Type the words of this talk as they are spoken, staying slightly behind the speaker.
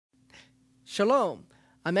Shalom.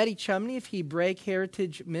 I'm Eddie Chumney of Hebraic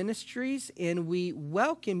Heritage Ministries, and we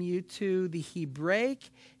welcome you to the Hebraic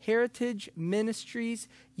Heritage Ministries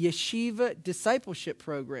Yeshiva Discipleship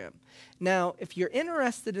Program. Now, if you're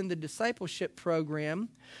interested in the discipleship program,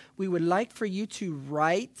 we would like for you to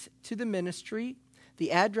write to the ministry.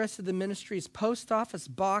 The address of the ministry is Post Office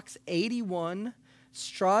Box 81,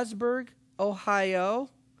 Strasburg, Ohio,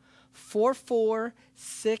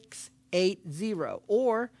 44680,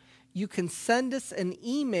 or you can send us an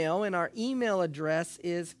email, and our email address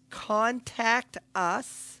is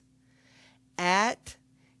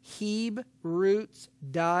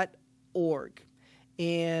contactus@hebroots.org.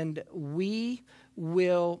 And we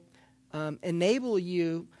will enable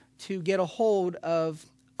you to get a hold of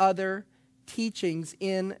other teachings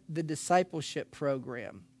in the discipleship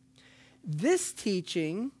program. This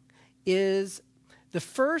teaching is the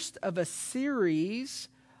first of a series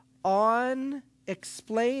on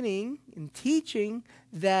explaining and teaching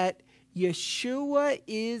that Yeshua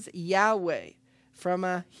is Yahweh from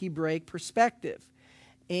a Hebraic perspective.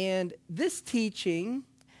 And this teaching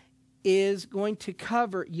is going to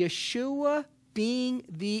cover Yeshua being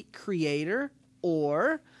the creator,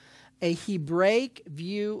 or a Hebraic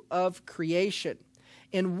view of creation.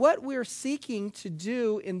 And what we're seeking to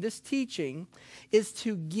do in this teaching is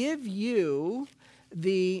to give you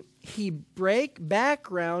the Hebraic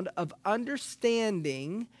background of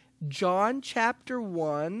understanding John chapter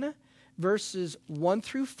 1, verses 1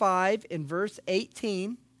 through 5 and verse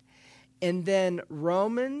 18, and then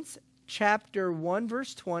Romans chapter 1,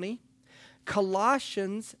 verse 20,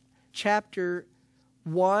 Colossians chapter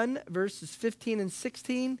 1, verses 15 and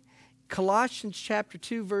 16, Colossians chapter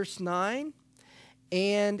 2, verse 9,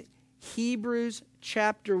 and Hebrews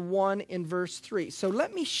chapter 1 and verse 3. So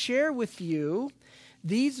let me share with you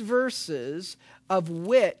these verses of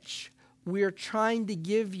which we're trying to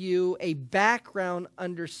give you a background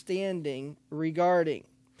understanding regarding.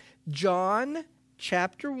 John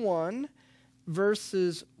chapter 1,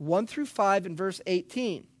 verses 1 through 5 and verse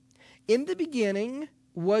 18. In the beginning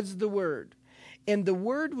was the Word, and the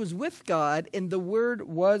Word was with God, and the Word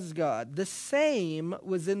was God. The same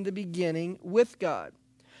was in the beginning with God.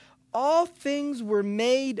 All things were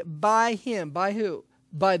made by Him. By who?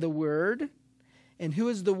 By the Word. And who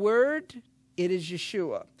is the Word? It is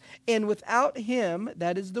Yeshua. And without Him,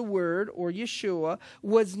 that is the Word, or Yeshua,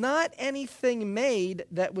 was not anything made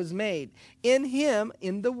that was made. In Him,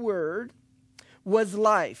 in the Word, was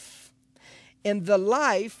life. And the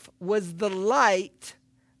life was the light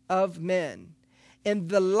of men. And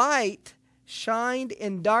the light shined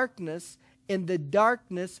in darkness, and the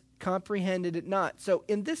darkness comprehended it not. So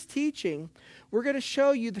in this teaching, we're going to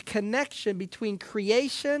show you the connection between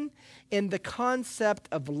creation and the concept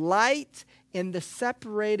of light and the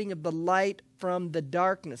separating of the light from the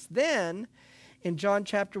darkness. Then, in John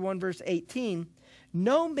chapter 1, verse 18,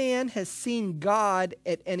 no man has seen God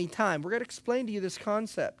at any time. We're going to explain to you this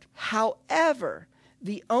concept. However,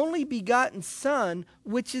 the only begotten Son,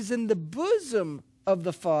 which is in the bosom of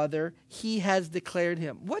the Father, He has declared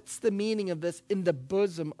Him. What's the meaning of this, in the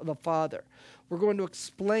bosom of the Father? We're going to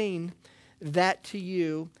explain that to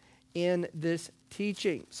you in this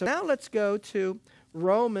teaching. So now let's go to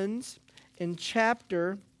Romans in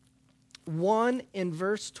chapter 1 in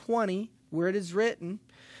verse 20, where it is written,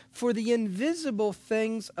 "For the invisible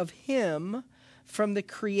things of Him from the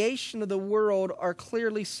creation of the world are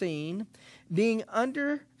clearly seen, being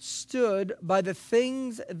understood by the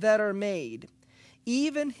things that are made,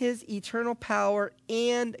 even His eternal power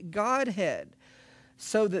and Godhead,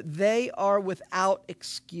 so that they are without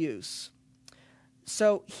excuse."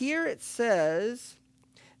 So here it says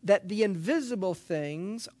that the invisible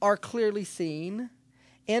things are clearly seen,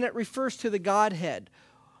 and it refers to the Godhead.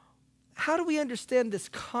 How do we understand this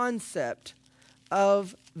concept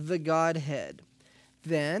of the Godhead?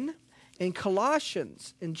 Then, in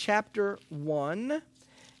Colossians, in chapter 1,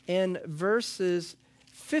 and verses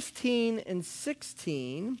 15 and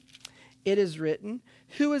 16, it is written,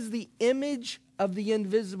 "Who is the image of the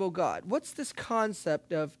invisible God?" What's this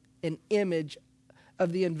concept of an image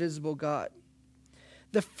of the invisible God?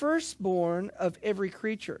 "The firstborn of every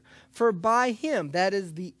creature. For by Him," that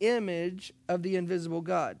is the image of the invisible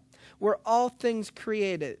God, "were all things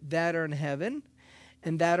created, that are in heaven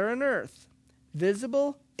and that are on earth,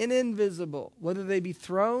 visible and invisible, whether they be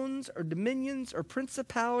thrones or dominions or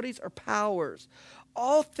principalities or powers.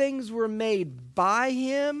 All things were made by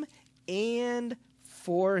Him and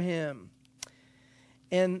for Him."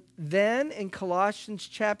 And then in Colossians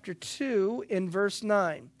chapter 2, in verse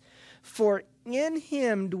 9, "For in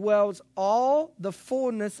Him dwells all the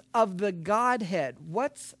fullness of the Godhead."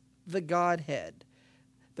 What's the Godhead?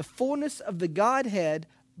 the fullness of the Godhead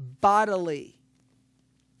bodily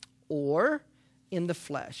or in the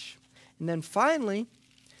flesh. And then finally,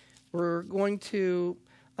 we're going to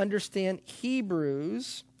understand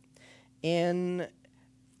Hebrews in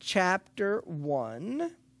chapter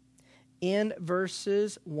 1 in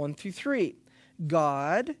verses 1 through 3.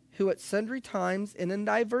 God, who at sundry times and in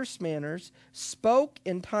diverse manners spoke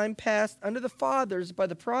in time past unto the fathers by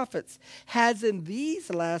the prophets, has in these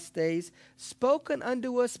last days spoken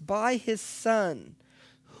unto us by his Son,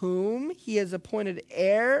 whom he has appointed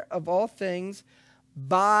heir of all things,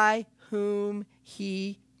 by whom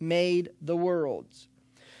he made the worlds,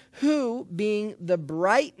 who, being the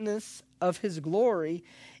brightness of his glory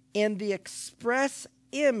and the express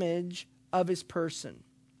image of his person.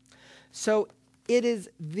 So it is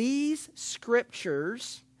these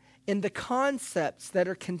scriptures and the concepts that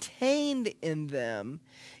are contained in them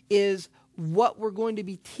is what we're going to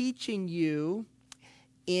be teaching you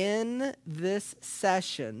in this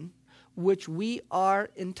session, which we are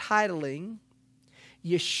entitling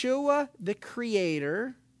Yeshua the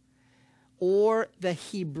Creator, or the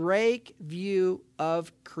Hebraic view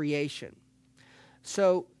of creation.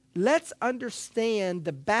 So let's understand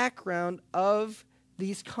the background of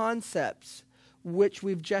these concepts, which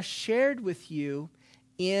we've just shared with you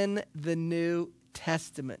in the New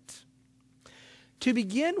Testament. To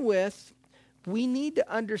begin with, we need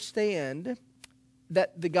to understand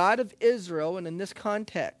that the God of Israel, and in this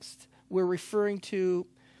context, we're referring to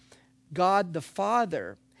God the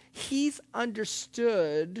Father, he's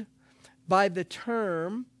understood by the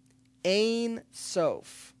term Ein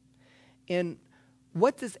Sof. And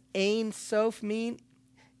what does Ein Sof mean?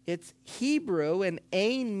 It's Hebrew, and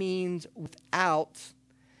Ein means without,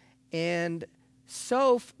 and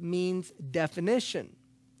Sof means definition.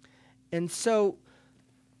 And so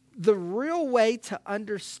the real way to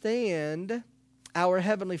understand our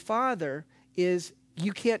Heavenly Father is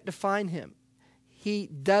you can't define him. He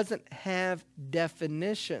doesn't have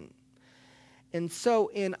definition. And so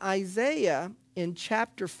in Isaiah, in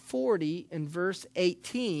chapter 40, in verse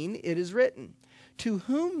 18, it is written, "To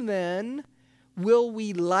whom then will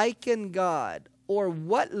we liken God, or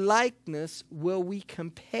what likeness will we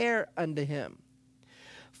compare unto him?"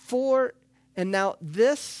 And now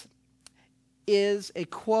this is a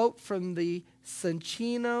quote from the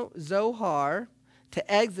Soncino Zohar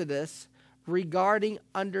to Exodus regarding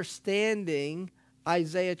understanding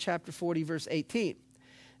Isaiah chapter 40, verse 18,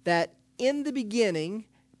 that in the beginning,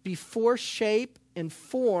 before shape and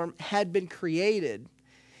form had been created,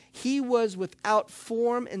 he was without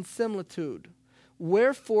form and similitude.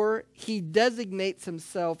 Wherefore, he designates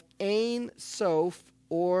himself Ein Sof,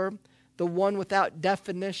 or the one without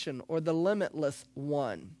definition, or the limitless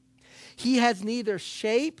one. He has neither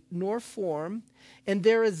shape nor form, and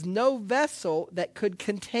there is no vessel that could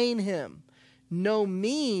contain him, no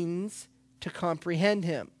means to comprehend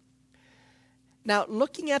him. Now,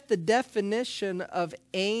 looking at the definition of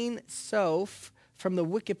Ein Sof from the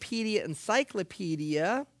Wikipedia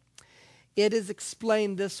Encyclopedia, it is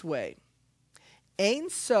explained this way. Ein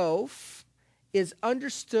Sof is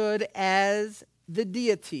understood as the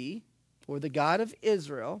deity, or the God of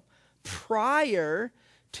Israel, prior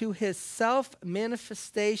to his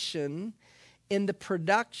self-manifestation in the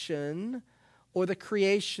production or the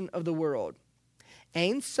creation of the world.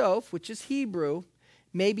 Ein Sof, which is Hebrew,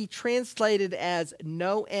 may be translated as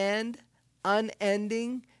no end,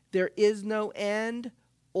 unending, there is no end,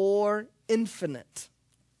 or infinite.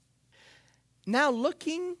 Now,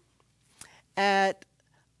 looking at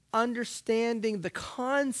understanding the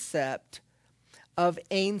concept of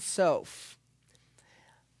Ein Sof,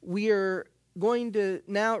 we are going to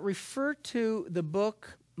now refer to the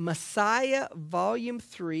book Messiah, Volume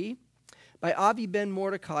 3, by Avi Ben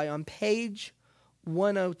Mordechai. On page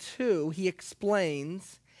 102, he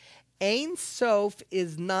explains, Ein Sof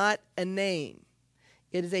is not a name.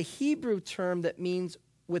 It is a Hebrew term that means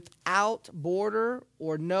without border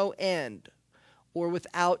or no end, or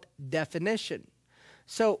without definition.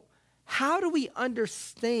 So how do we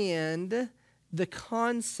understand the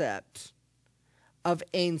concept of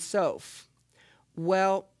Ein Sof?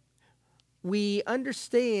 Well, we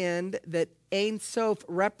understand that Ein Sof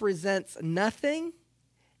represents nothing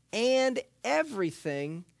and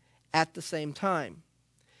everything at the same time.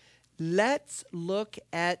 Let's look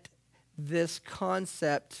at this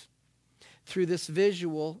concept through this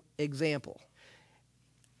visual example.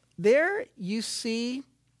 There you see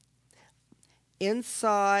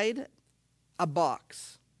inside a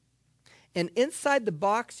box. And inside the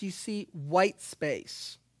box you see white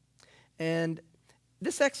space. And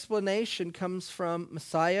this explanation comes from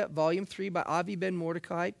Messiah, Volume 3 by Avi Ben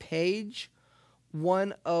Mordechai, page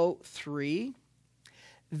 103,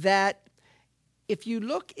 that if you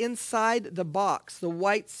look inside the box, the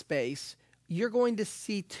white space, you're going to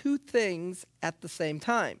see two things at the same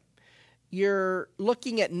time. You're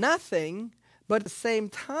looking at nothing, but at the same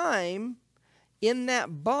time, in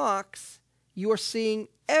that box, you're seeing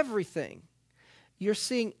everything. You're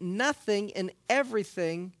seeing nothing and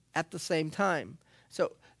everything at the same time.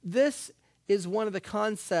 So this is one of the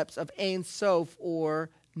concepts of Ein Sof, or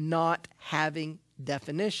not having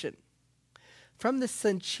definition. From the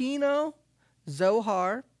Soncino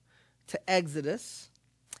Zohar to Exodus,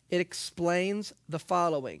 it explains the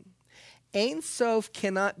following. Ein Sof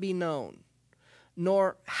cannot be known,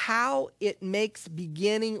 nor how it makes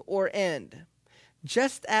beginning or end,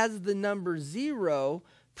 just as the number 0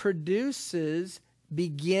 produces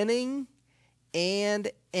beginning and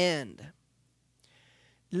end.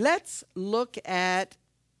 Let's look at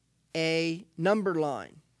a number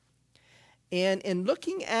line. And in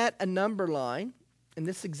looking at a number line, and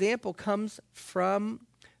this example comes from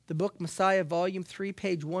the book Messiah, Volume 3,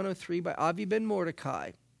 page 103 by Avi Ben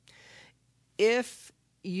Mordechai. If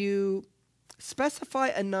you specify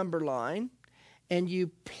a number line and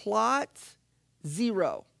you plot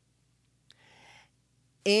 0,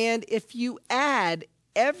 and if you add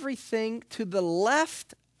everything to the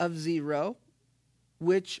left of 0,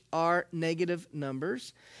 which are negative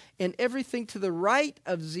numbers, and everything to the right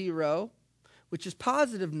of 0, which is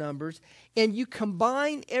positive numbers, and you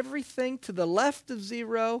combine everything to the left of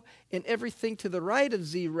 0 and everything to the right of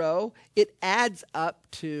 0, it adds up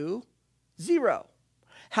to 0.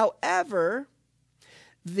 However,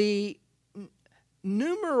 the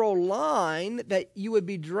numeral line that you would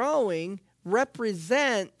be drawing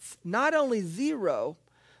represents not only 0,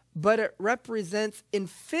 but it represents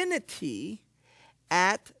infinity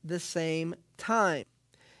at the same time.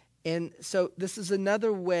 And so this is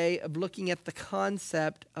another way of looking at the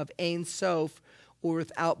concept of Ein Sof, or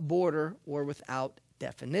without border, or without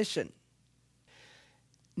definition.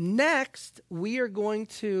 Next, we are going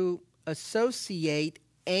to associate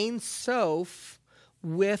Ein Sof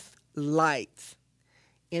with light.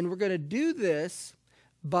 And we're going to do this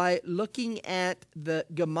by looking at the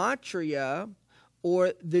gematria,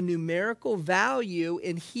 or the numerical value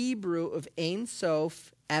in Hebrew of Ein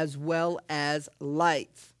Sof, as well as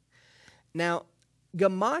light. Now,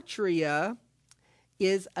 gematria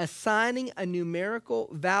is assigning a numerical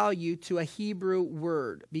value to a Hebrew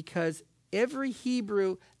word, because every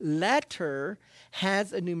Hebrew letter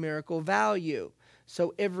has a numerical value.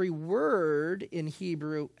 So every word in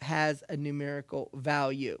Hebrew has a numerical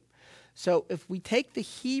value. So if we take the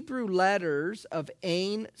Hebrew letters of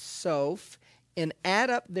Ein Sof and add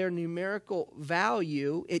up their numerical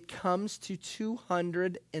value, it comes to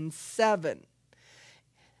 207.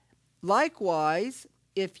 Likewise,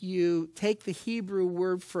 if you take the Hebrew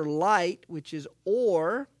word for light, which is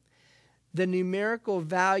or, the numerical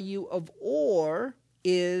value of or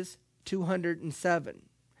is 207.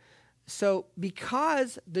 So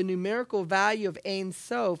because the numerical value of Ein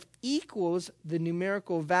Sof equals the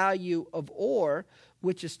numerical value of or,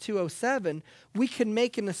 which is 207, we can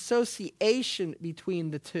make an association between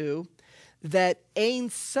the two, that Ein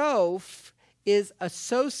Sof is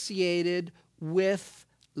associated with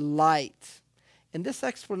light. And this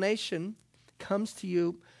explanation comes to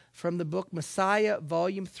you from the book Messiah,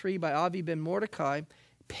 Volume 3 by Avi Ben Mordechai,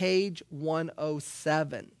 page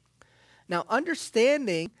 107. Now,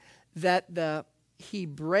 understanding that the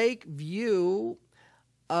Hebraic view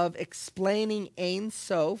of explaining Ein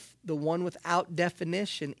Sof, the one without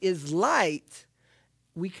definition, is light,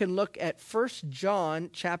 we can look at 1 John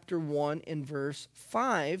chapter 1 and verse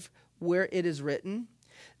 5, where it is written,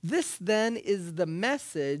 "This then is the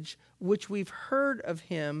message which we've heard of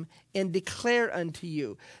him and declare unto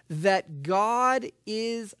you, that God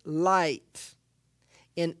is light,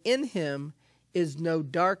 and in him is no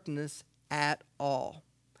darkness at all."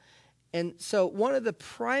 And so one of the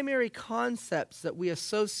primary concepts that we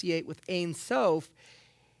associate with Ein Sof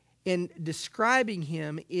in describing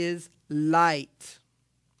him is light.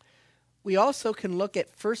 We also can look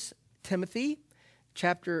at 1 Timothy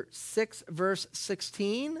chapter 6, verse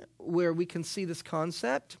 16, where we can see this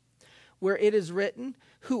concept, where it is written,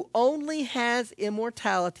 "Who only has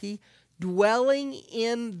immortality, dwelling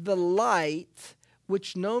in the light,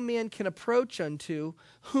 which no man can approach unto,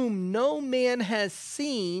 whom no man has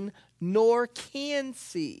seen, nor can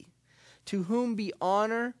see, to whom be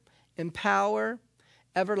honor and power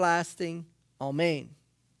everlasting. Amen."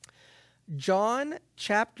 John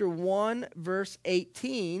chapter 1, verse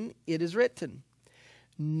 18, it is written,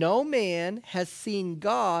 no man has seen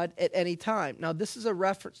God at any time. Now, this is a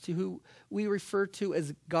reference to who we refer to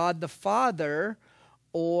as God the Father,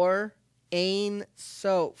 or Ein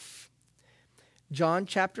Sof. John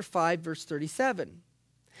chapter 5, verse 37.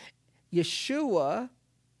 Yeshua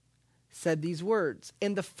said these words,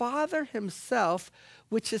 "And the Father himself,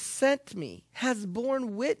 which has sent me, has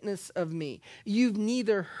borne witness of me. You've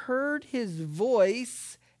neither heard his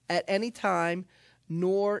voice at any time,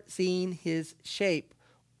 nor seen his shape."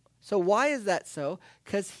 So why is that so?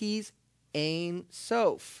 Because he's Ein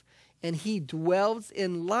Sof, and he dwells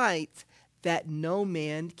in light that no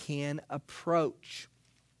man can approach.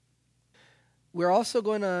 We're also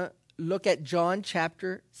going to look at John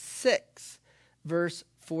chapter 6, verse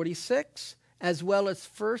 46, as well as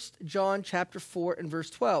 1 John chapter 4 and verse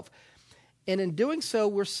 12. And in doing so,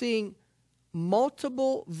 we're seeing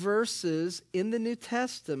multiple verses in the New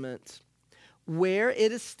Testament where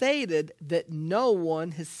it is stated that no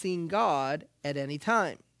one has seen God at any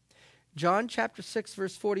time. John chapter 6,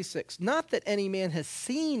 verse 46. "Not that any man has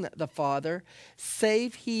seen the Father,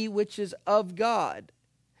 save he which is of God.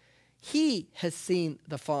 He has seen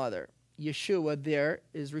the Father." Yeshua there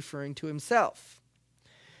is referring to himself.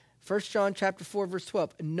 1 John chapter 4, verse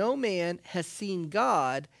 12. "No man has seen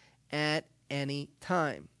God at any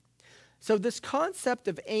time." So this concept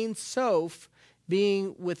of Ein Sof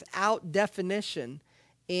being without definition,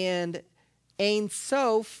 and Ein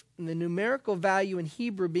Sof, the numerical value in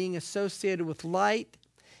Hebrew being associated with light,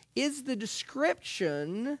 is the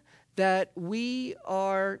description that we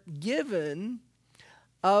are given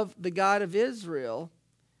of the God of Israel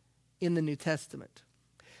in the New Testament.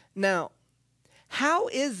 Now, how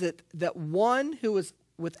is it that one who is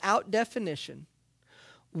without definition,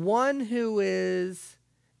 one who is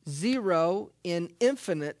zero and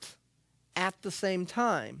infinite at the same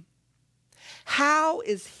time, how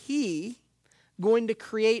is he going to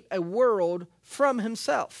create a world from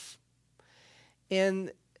himself?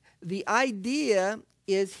 And the idea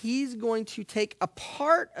is he's going to take a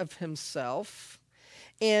part of himself,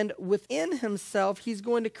 and within himself he's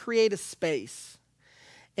going to create a space.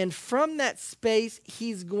 And from that space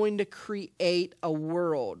he's going to create a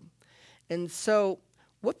world. And so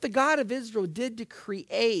what the God of Israel did to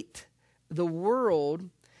create the world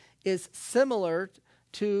is similar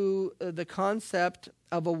to the concept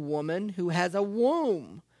of a woman who has a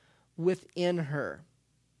womb within her.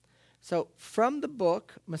 So from the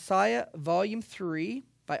book, Messiah, Volume 3,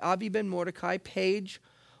 by Avi Ben Mordecai, page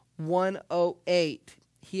 108,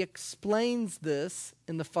 he explains this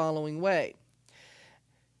in the following way.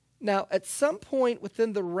 Now, at some point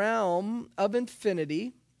within the realm of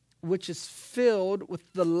infinity, which is filled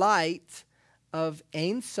with the light of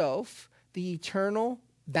Ein Sof, the eternal,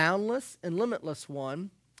 boundless, and limitless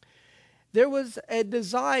one, there was a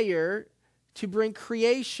desire to bring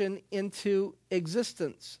creation into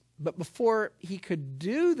existence. But before he could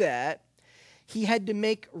do that, he had to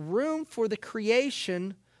make room for the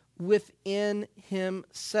creation within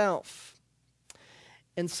himself.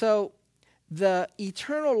 And so the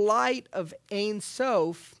eternal light of Ein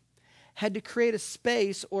Sof had to create a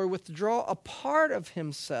space or withdraw a part of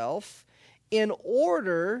himself in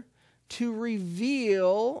order to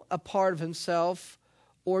reveal a part of himself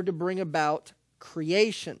or to bring about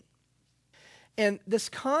creation. And this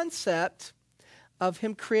concept of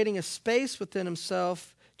him creating a space within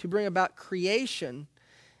himself to bring about creation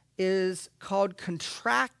is called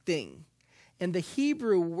contracting. And the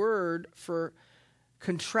Hebrew word for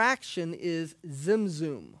contraction is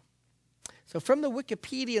zimzum. So from the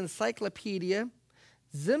Wikipedia Encyclopedia,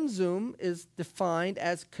 zimzum is defined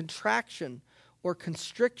as contraction or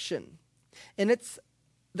constriction. And it's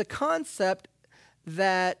the concept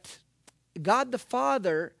that God the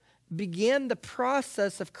Father began the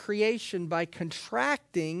process of creation by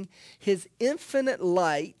contracting his infinite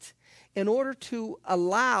light in order to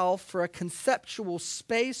allow for a conceptual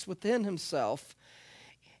space within himself.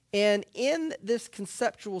 And in this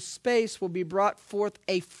conceptual space will be brought forth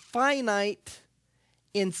a finite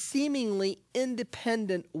and seemingly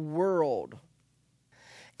independent world.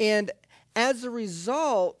 And as a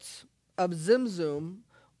result of Zimzum,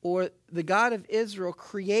 or the God of Israel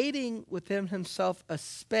creating within himself a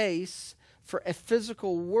space for a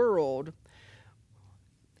physical world,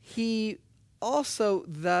 he also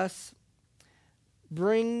thus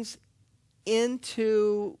brings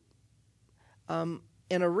into an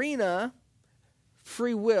arena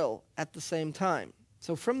free will at the same time.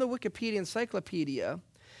 So from the Wikipedia Encyclopedia,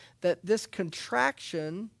 that this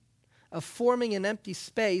contraction of forming an empty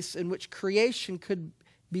space in which creation could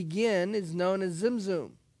begin is known as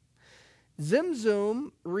Zimzum.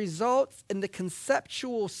 Zimzum results in the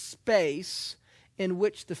conceptual space in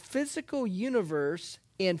which the physical universe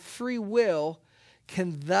and free will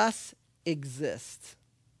can thus exist.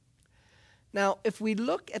 Now, if we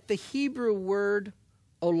look at the Hebrew word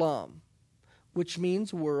olam, which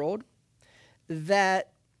means world,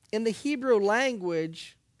 that in the Hebrew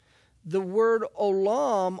language, the word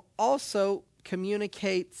olam also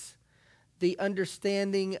communicates the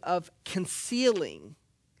understanding of concealing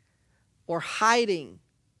or hiding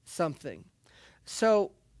something.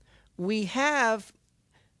 So we have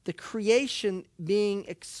the creation being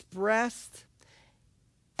expressed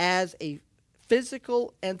as a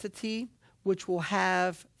physical entity which will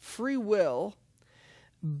have free will,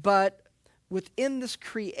 but within this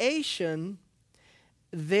creation,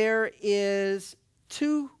 there is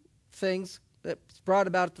two things that's brought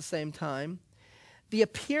about at the same time. The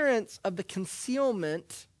appearance of the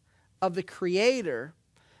concealment of the Creator,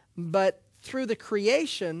 but through the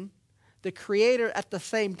creation, the Creator at the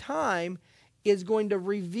same time is going to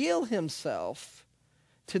reveal himself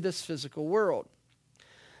to this physical world.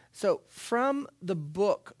 So from the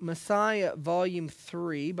book Messiah, Volume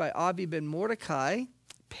 3 by Avi Ben Mordechai,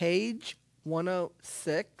 page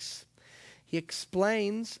 106, he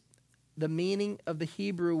explains the meaning of the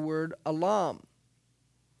Hebrew word olam.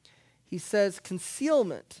 He says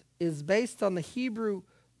concealment is based on the Hebrew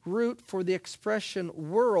root for the expression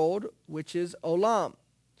world, which is olam.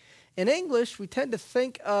 In English, we tend to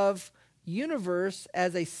think of universe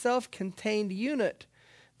as a self-contained unit.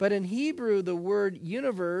 But in Hebrew, the word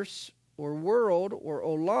universe or world or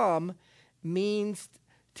olam means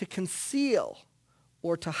to conceal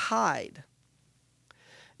or to hide.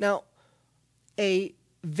 Now, a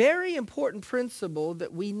very important principle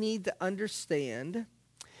that we need to understand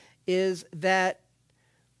is that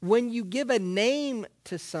when you give a name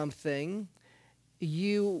to something,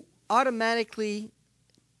 you automatically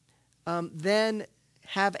then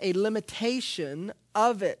have a limitation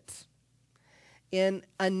of it. And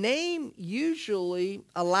a name usually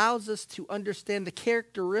allows us to understand the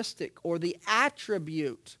characteristic or the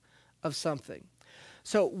attribute of something.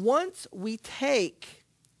 So once we take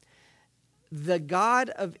the God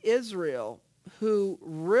of Israel, who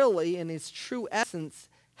really in his true essence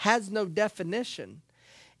has no definition,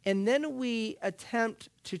 and then we attempt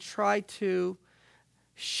to try to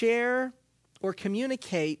share or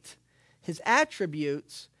communicate his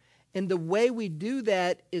attributes, and the way we do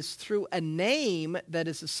that is through a name that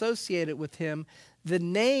is associated with him. The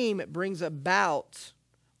name brings about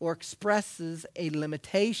or expresses a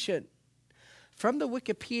limitation. From the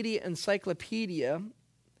Wikipedia Encyclopedia,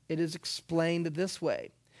 it is explained this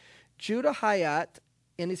way. Judah Hayat,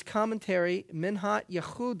 in his commentary, Minhat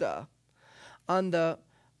Yehuda, on the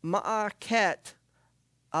Ma'aket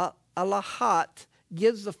Alahat,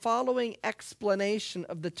 gives the following explanation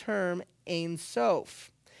of the term Ein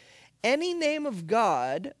Sof. Any name of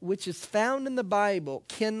God which is found in the Bible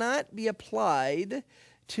cannot be applied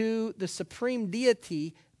to the supreme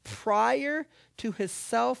deity prior to his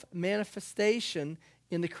self-manifestation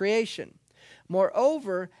in the creation.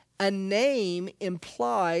 Moreover, a name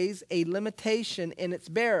implies a limitation in its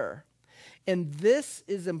bearer, and this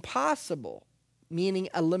is impossible, meaning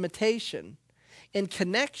a limitation, in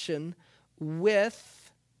connection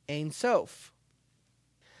with Ein Sof.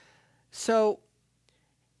 So,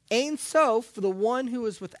 Ein Sof, the one who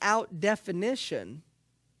is without definition,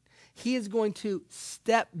 he is going to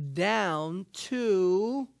step down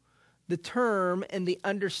to the term and the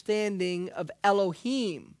understanding of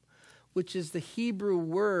Elohim, which is the Hebrew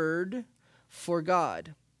word for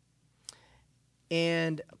God.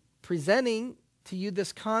 And presenting to you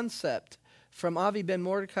this concept from Avi Ben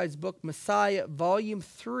Mordechai's book, Messiah, Volume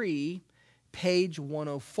 3, page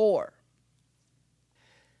 104.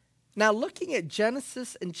 Now, looking at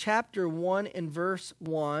Genesis in chapter 1 and verse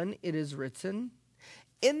 1, it is written,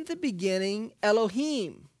 "In the beginning,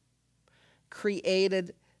 Elohim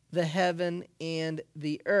created the heaven and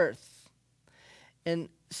the earth." And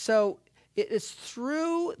so it is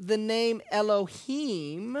through the name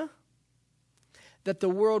Elohim that the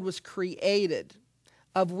world was created,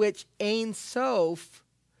 of which Ein Sof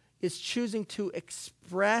is choosing to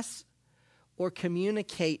express or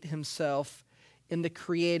communicate himself in the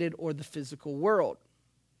created or the physical world.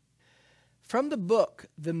 From the book,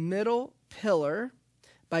 The Middle Pillar,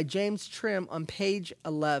 by James Trim on page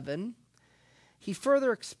 11, he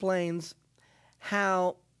further explains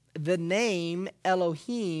how the name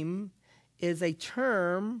Elohim is a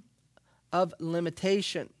term of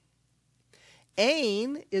limitation.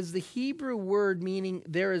 Ein is the Hebrew word meaning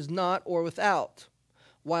there is not or without,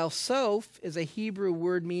 while Sof is a Hebrew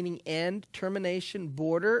word meaning end, termination,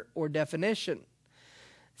 border, or definition.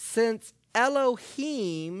 Since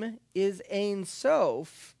Elohim is Ein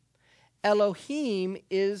Sof, Elohim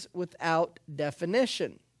is without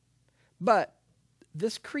definition. But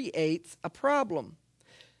this creates a problem.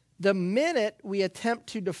 The minute we attempt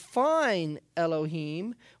to define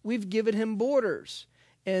Elohim, we've given him borders.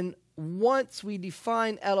 And once we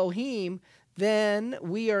define Elohim, then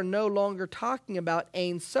we are no longer talking about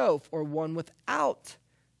Ein Sof, or one without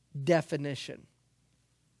definition.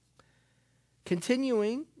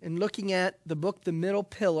 Continuing and looking at the book The Middle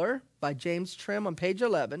Pillar by James Trim on page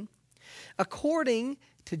 11, according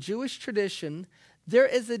to Jewish tradition, there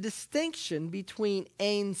is a distinction between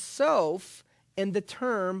Ein Sof and the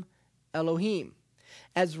term Elohim.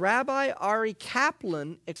 As Rabbi Ari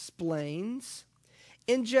Kaplan explains,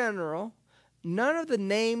 in general, none of the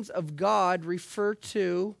names of God refer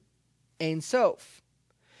to Ein Sof.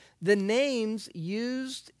 The names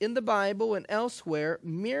used in the Bible and elsewhere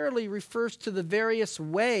merely refers to the various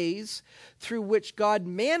ways through which God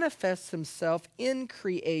manifests himself in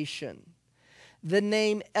creation. The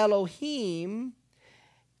name Elohim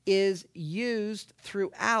is used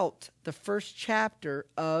throughout the first chapter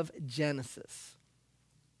of Genesis.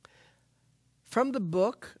 From the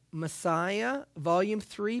book Messiah, Volume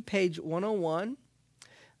 3, page 101,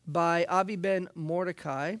 by Avi Ben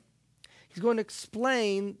Mordecai, he's going to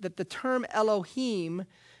explain that the term Elohim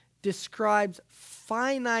describes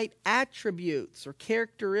finite attributes or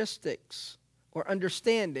characteristics or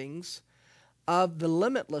understandings of the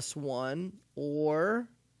limitless one, or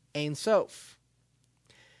Ein Sof.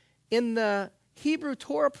 In the Hebrew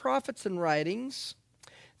Torah prophets and writings,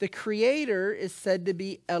 the Creator is said to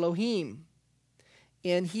be Elohim,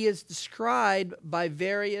 and he is described by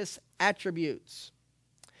various attributes.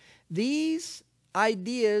 These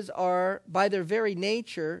ideas are, by their very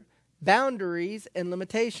nature, boundaries and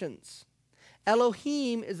limitations.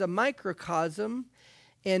 Elohim is a microcosm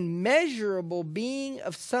and measurable being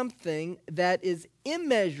of something that is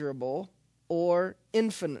immeasurable or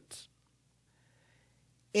infinite.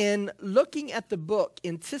 In looking at the book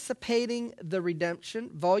Anticipating the Redemption,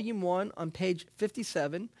 Volume 1 on page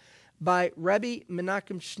 57, by Rabbi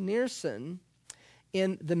Menachem Schneerson,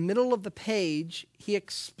 in the middle of the page, he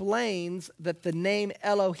explains that the name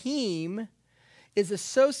Elohim is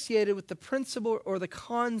associated with the principle or the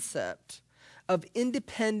concept of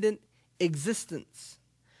independent existence.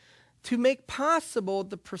 To make possible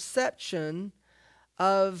the perception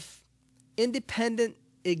of independent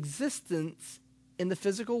existence in the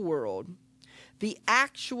physical world, the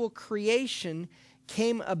actual creation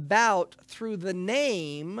came about through the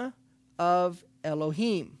name of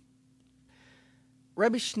Elohim.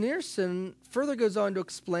 Rabbi Schneerson further goes on to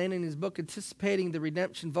explain in his book Anticipating the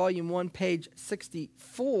Redemption, Volume 1, page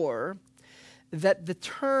 64, that the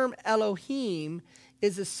term Elohim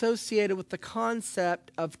is associated with the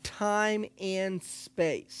concept of time and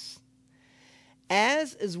space.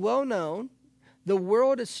 As is well known, the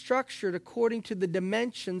world is structured according to the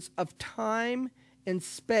dimensions of time and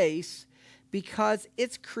space because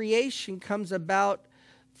its creation comes about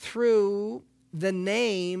through the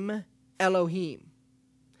name Elohim.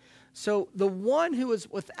 So the one who is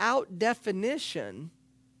without definition,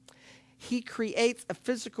 he creates a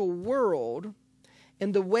physical world,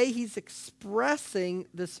 and the way he's expressing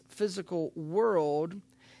this physical world,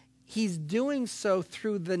 he's doing so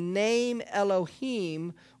through the name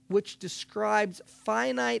Elohim, which describes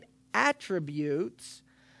finite attributes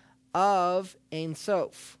of Ein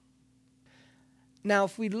Sof. Now,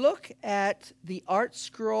 if we look at the Art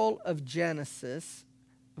Scroll of Genesis,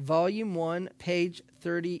 Volume 1, page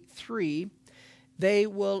 33, they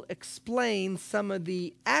will explain some of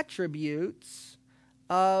the attributes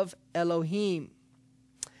of Elohim.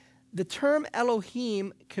 The term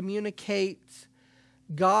Elohim communicates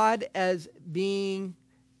God as being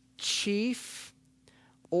chief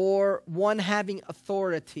or one having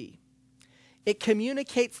authority. It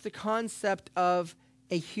communicates the concept of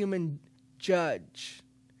a human judge,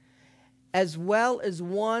 as well as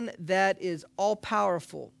one that is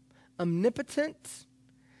all-powerful, omnipotent,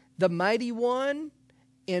 the mighty one,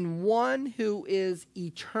 and one who is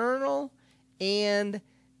eternal and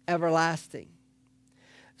everlasting.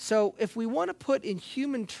 So if we want to put in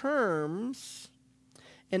human terms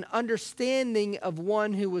an understanding of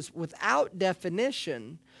one who was without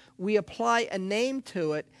definition, we apply a name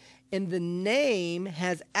to it, and the name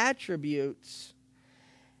has attributes,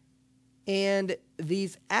 and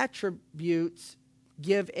these attributes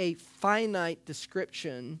give a finite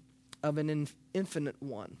description of an infinite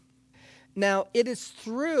one. Now, it is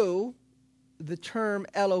through the term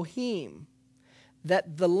Elohim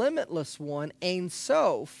that the limitless one, Ein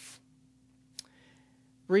Sof,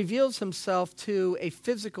 reveals himself to a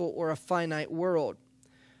physical or a finite world.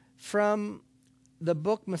 From the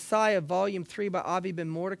book Messiah, Volume 3 by Avi Ben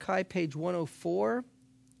Mordecai, page 104.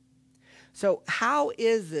 So how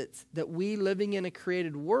is it that we living in a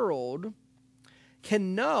created world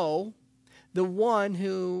can know the one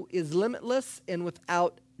who is limitless and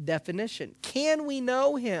without definition? Can we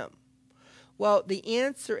know him? Well, the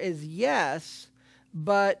answer is yes,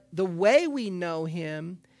 but the way we know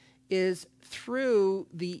him is through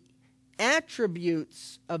the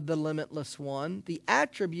attributes of the limitless one, the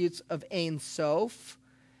attributes of Ein Sof,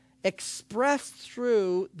 expressed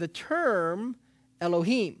through the term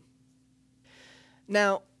Elohim.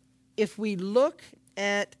 Now, if we look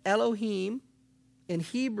at Elohim in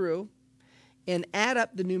Hebrew and add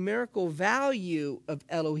up the numerical value of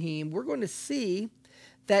Elohim, we're going to see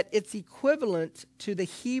that it's equivalent to the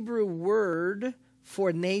Hebrew word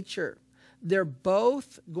for nature. They're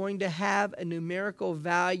both going to have a numerical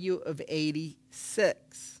value of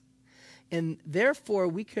 86. And therefore,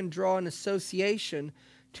 we can draw an association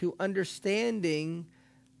to understanding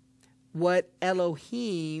what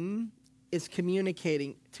Elohim is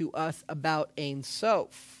communicating to us about Ein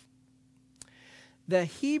Sof. The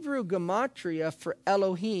Hebrew gematria for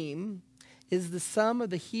Elohim is the sum of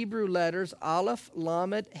the Hebrew letters Aleph,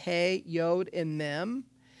 Lamed, He, Yod, and Mem,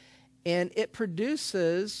 and it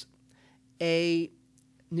produces a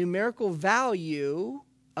numerical value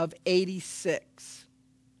of 86.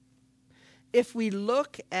 If we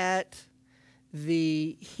look at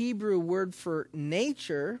the Hebrew word for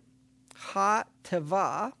nature,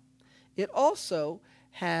 Ha-Teva, it also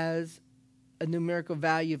has a numerical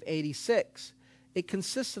value of 86. It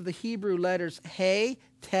consists of the Hebrew letters He,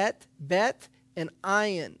 Tet, Bet, and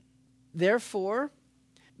Ayin. Therefore,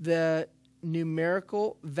 the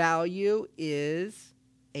numerical value is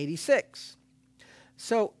 86.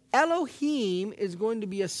 So Elohim is going to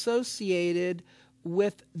be associated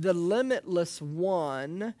with the limitless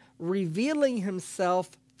one, revealing himself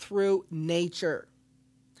through nature.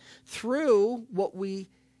 Through what we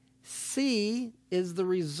see is the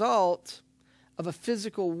result of a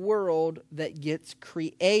physical world that gets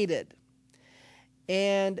created.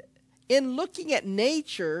 And in looking at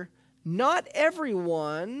nature, not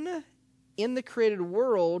everyone in the created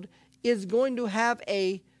world is going to have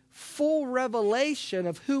a full revelation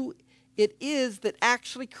of who it is that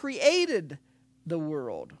actually created the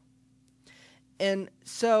world. And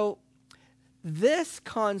so this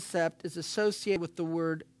concept is associated with the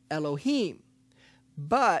word Elohim.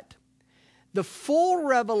 But the full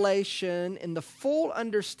revelation and the full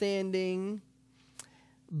understanding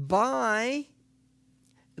by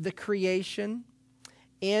the creation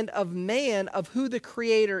and of man of who the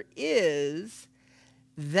Creator is,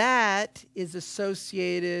 that is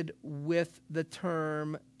associated with the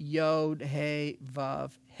term Yod, He,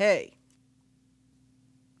 Vav, He.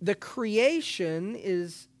 The creation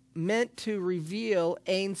is meant to reveal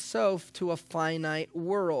Ein Sof to a finite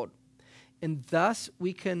world. And thus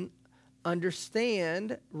we can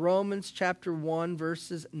understand Romans chapter 1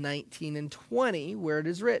 verses 19 and 20, where it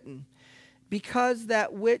is written, "Because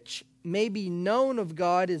that which may be known of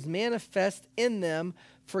God is manifest in them,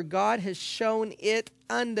 for God has shown it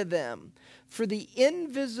unto them. For the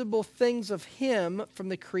invisible things of him from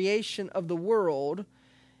the creation of the world,"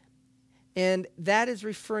 and that is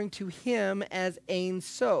referring to him as Ein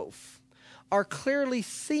Sof, "are clearly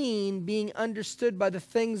seen, being understood by the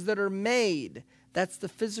things that are made." That's the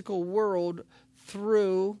physical world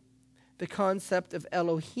through the concept of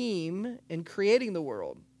Elohim in creating the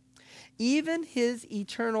world. "Even his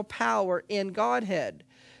eternal power and Godhead,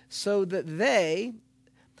 so that they,"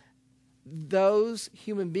 those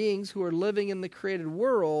human beings who are living in the created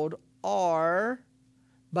world, "are,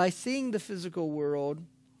 by seeing the physical world,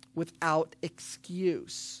 without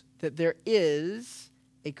excuse," that there is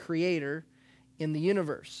a creator in the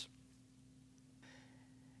universe.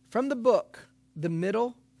 From the book, The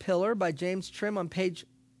Middle Pillar by James Trim on page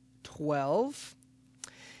 12,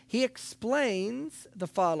 he explains the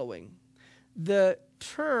following. The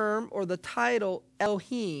term or the title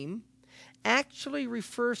Elohim actually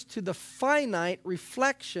refers to the finite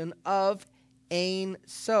reflection of Ein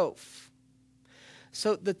Sof.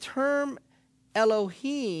 So the term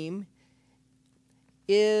Elohim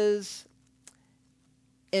is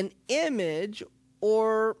an image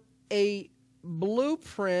or a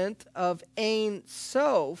blueprint of Ein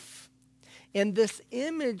Sof, and this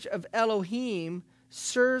image of Elohim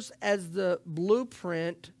serves as the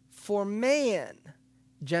blueprint for man.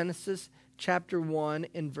 Genesis chapter 1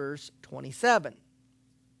 and verse 27.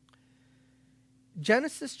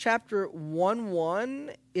 Genesis chapter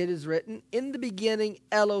 1:1, it is written, "In the beginning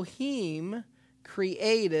Elohim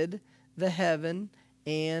created the heaven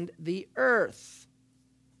and the earth.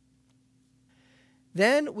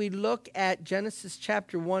 Then we look at Genesis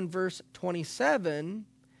chapter 1, verse 27.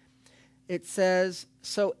 It says,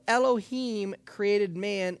 "So Elohim created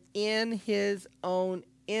man in his own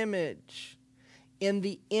image. In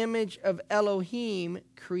the image of Elohim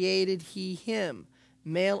created he him.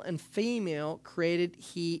 Male and female created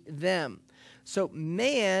he them." So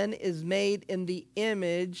man is made in the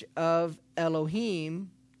image of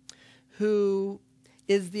Elohim, who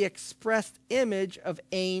is the expressed image of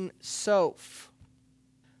Ein Sof.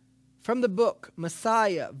 From the book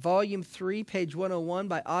Messiah, Volume 3, page 101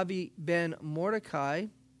 by Avi Ben Mordecai,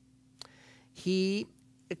 he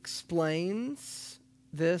explains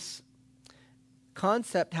this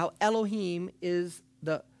concept, how Elohim is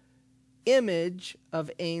the image of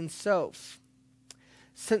Ein Sof.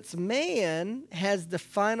 Since man has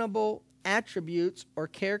definable attributes or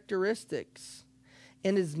characteristics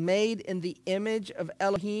and is made in the image of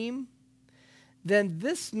Elohim, then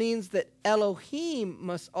this means that Elohim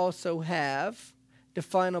must also have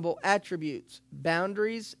definable attributes,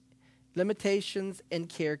 boundaries, limitations, and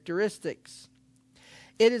characteristics.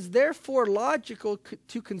 It is therefore logical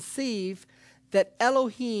to conceive that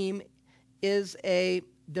Elohim is a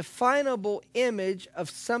definable image of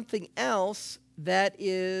something else that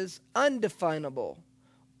is undefinable,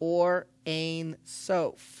 or Ein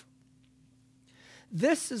Sof.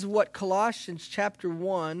 This is what Colossians chapter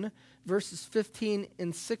 1, verses 15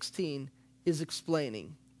 and 16 is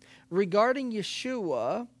explaining. Regarding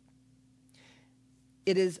Yeshua,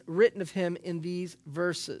 it is written of him in these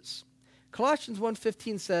verses. Colossians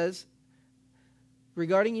 1:15 says,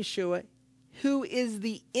 regarding Yeshua, who is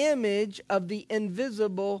the image of the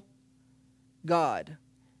invisible God.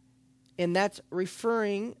 And that's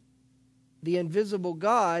referring, the invisible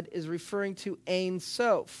God is referring to Ein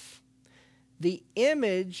Sof. The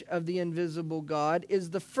image of the invisible God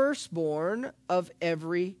is the firstborn of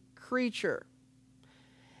every creature.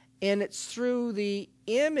 And it's through the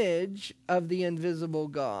image of the invisible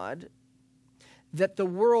God that the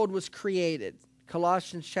world was created.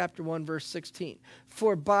 Colossians chapter 1, verse 16.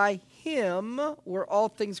 For by him were all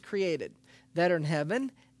things created, that are in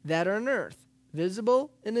heaven, that are on earth,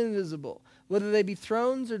 visible and invisible, whether they be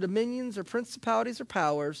thrones or dominions or principalities or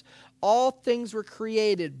powers. All things were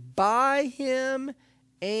created by him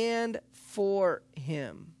and for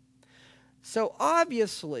him. So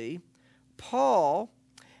obviously, Paul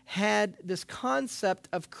had this concept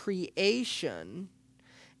of creation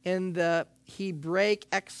in the Hebraic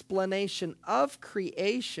explanation of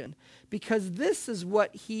creation, because this is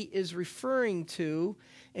what he is referring to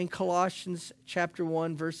in Colossians chapter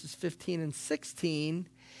 1, verses 15 and 16.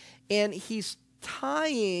 And he's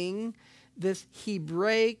tying this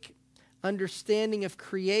Hebraic understanding of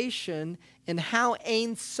creation and how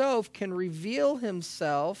Ein Sof can reveal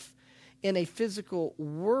himself in a physical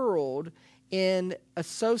world, and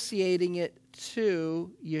associating it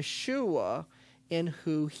to Yeshua and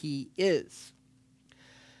who he is.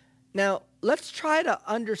 Now, let's try to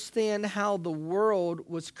understand how the world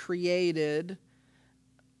was created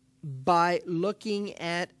by looking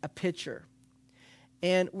at a picture.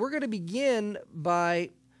 And we're going to begin by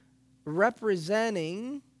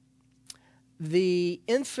representing the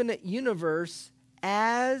infinite universe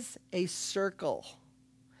as a circle.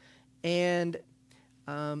 And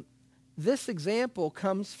this example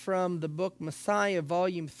comes from the book Messiah,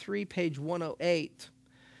 Volume 3, page 108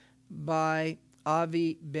 by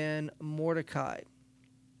Avi Ben Mordecai.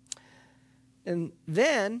 And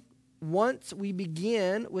then, once we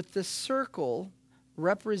begin with the circle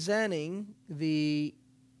representing the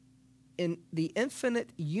infinite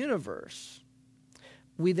universe,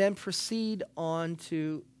 we then proceed on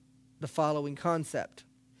to the following concept.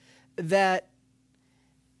 That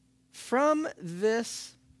from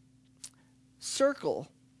this circle,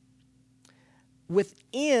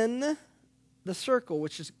 within the circle,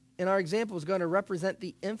 which is in our example is going to represent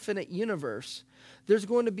the infinite universe, there's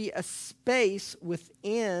going to be a space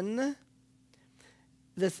within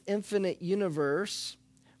this infinite universe,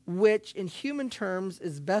 which in human terms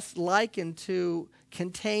is best likened to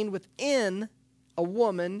contained within a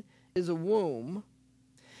woman is a womb.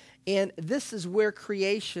 And this is where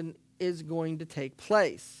creation is going to take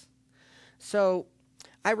place. So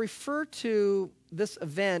I refer to this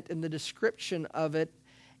event in the description of it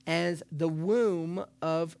as the womb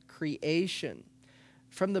of creation.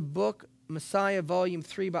 From the book Messiah, Volume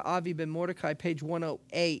 3 by Avi Ben Mordecai, page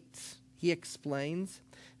 108, he explains,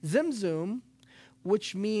 Zimzum,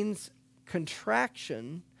 which means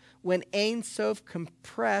contraction, when Ein Sof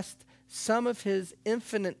compressed some of his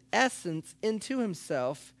infinite essence into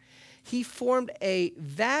himself, he formed a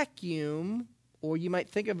vacuum, or you might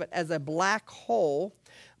think of it as a black hole,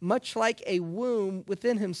 much like a womb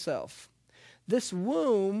within himself. This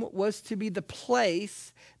womb was to be the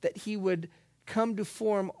place that he would come to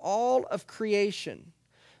form all of creation.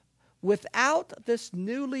 Without this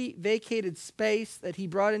newly vacated space that he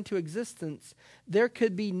brought into existence, there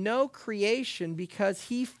could be no creation because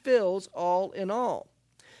he fills all in all.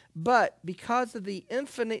 But because of the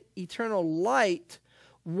infinite eternal light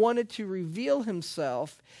wanted to reveal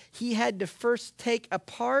himself, he had to first take a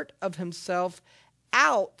part of himself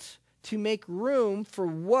out to make room for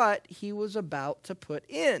what he was about to put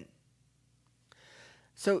in.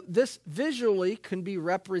 So this visually can be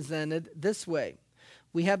represented this way.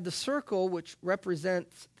 We have the circle, which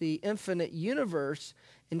represents the infinite universe,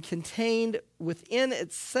 and contained within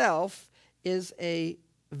itself is a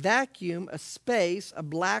vacuum, a space, a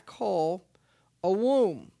black hole, a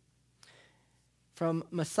womb. From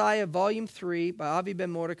Messiah, Volume 3, by Avi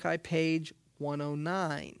Ben Mordechai, page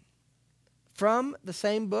 109. From the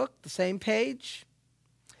same book, the same page,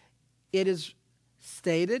 it is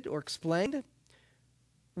stated or explained,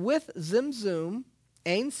 with Tzimtzum,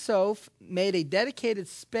 Ein Sof made a dedicated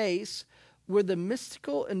space where the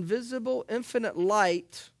mystical, invisible, infinite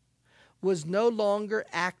light was no longer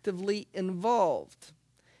actively involved.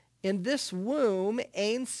 In this womb,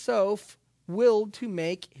 Ein Sof willed to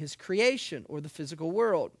make his creation, or the physical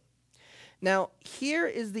world. Now, here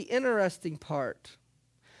is the interesting part.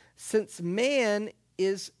 Since man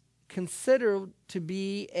is considered to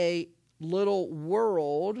be a little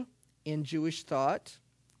world in Jewish thought,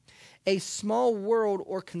 a small world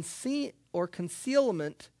or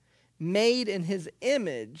concealment made in his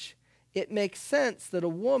image, it makes sense that a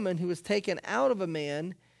woman who is taken out of a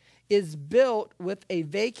man is built with a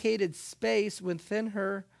vacated space within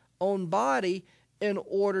her own body in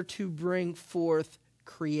order to bring forth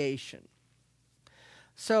creation.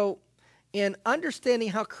 So, in understanding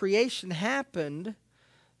how creation happened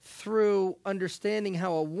through understanding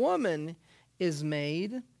how a woman is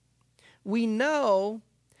made, we know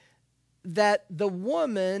that the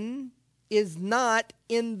woman is not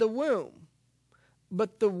in the womb,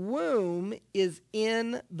 but the womb is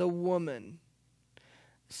in the woman.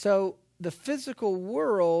 So the physical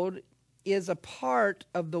world is a part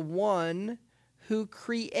of the one who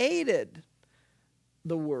created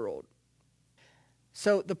the world.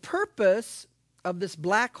 So the purpose of this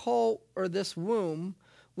black hole or this womb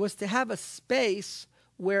was to have a space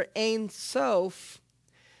where Ein Sof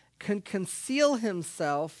can conceal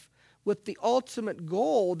himself, with the ultimate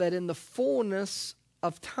goal that in the fullness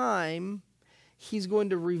of time, he's going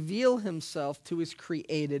to reveal himself to his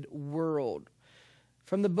created world.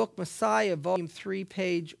 From the book Messiah, Volume 3,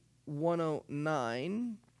 page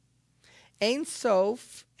 109, Ein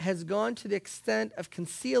Sof has gone to the extent of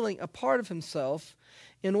concealing a part of himself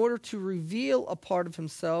in order to reveal a part of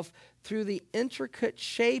himself through the intricate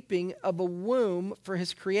shaping of a womb for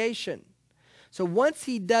his creation. So once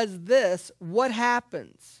he does this, what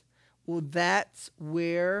happens? Well, that's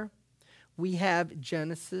where we have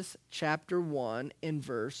Genesis chapter 1 and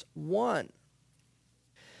verse 1.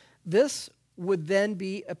 This would then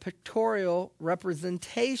be a pictorial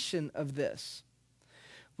representation of this.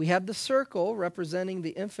 We have the circle representing the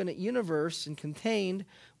infinite universe, and contained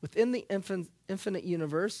within the infinite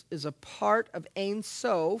universe is a part of Ein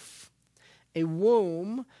Sof, a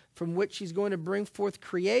womb from which he's going to bring forth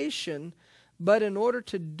creation. But in order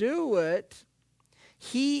to do it,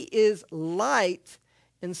 he is light,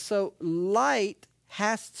 and so light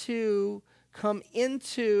has to come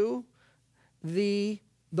into the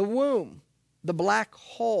womb, the black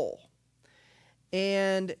hole.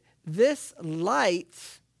 And this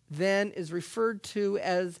light then is referred to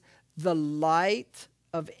as the light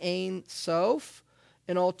of Ein Sof,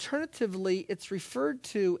 and alternatively it's referred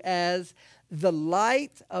to as the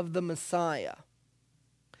light of the Messiah.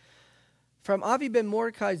 From Avi Ben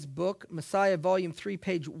Mordechai's book, Messiah, Volume 3,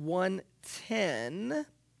 page 110,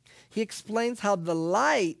 he explains how the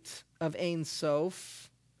light of Ein Sof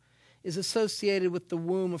is associated with the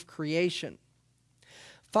womb of creation.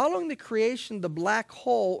 Following the creation, the black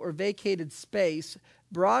hole or vacated space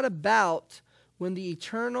brought about when the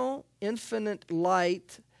eternal, infinite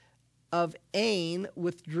light of Ein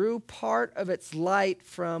withdrew part of its light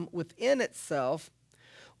from within itself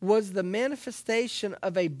was the manifestation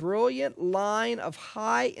of a brilliant line of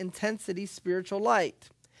high-intensity spiritual light.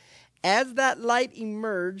 As that light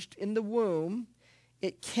emerged in the womb,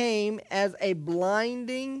 it came as a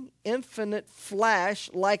blinding, infinite flash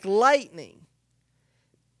like lightning,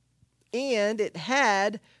 and it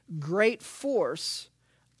had great force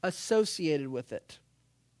associated with it.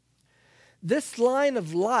 This line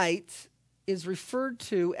of light is referred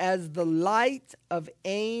to as the light of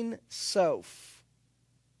Ein Sof.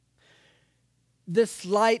 This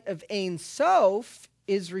light of Ein Sof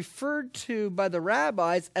is referred to by the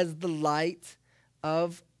rabbis as the light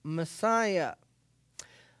of Messiah.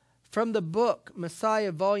 From the book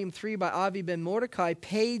Messiah, Volume 3 by Avi Ben Mordechai,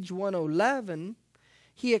 page 111,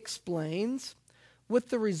 he explains, with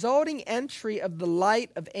the resulting entry of the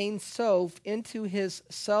light of Ein Sof into his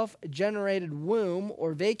self-generated womb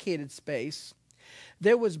or vacated space,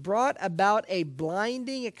 there was brought about a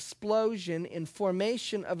blinding explosion in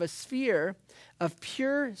formation of a sphere of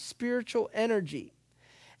pure spiritual energy.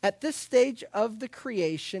 At this stage of the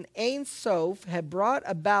creation, Ein Sof had brought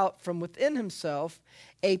about from within himself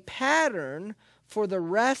a pattern for the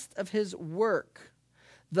rest of his work.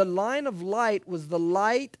 The line of light was the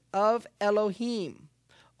light of Elohim,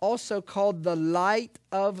 also called the light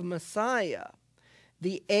of Messiah,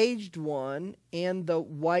 the aged one, and the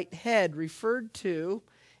white head, referred to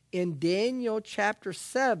in Daniel chapter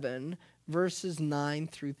 7, verses 9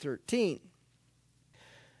 through 13.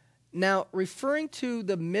 Now, referring to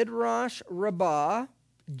the Midrash Rabbah,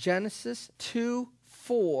 Genesis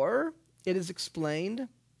 2:4, it is explained,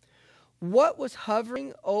 what was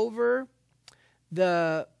hovering over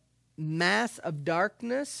the mass of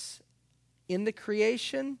darkness in the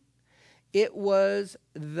creation? It was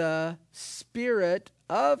the Spirit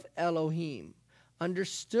of Elohim,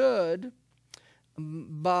 understood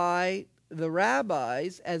by the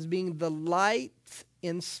rabbis as being the light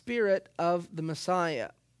and spirit of the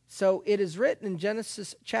Messiah. So it is written in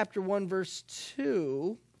Genesis chapter 1, verse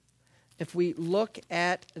 2, if we look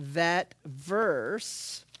at that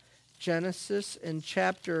verse, Genesis in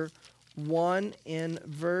chapter 1 and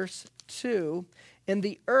verse 2, and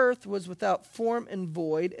the earth was without form and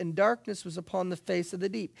void, and darkness was upon the face of the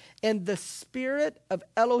deep. And the Spirit of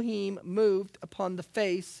Elohim moved upon the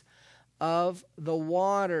face of the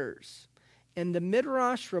waters. And the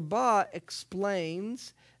Midrash Rabbah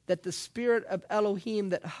explains that the Spirit of Elohim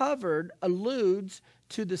that hovered alludes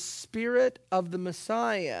to the Spirit of the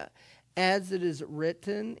Messiah, as it is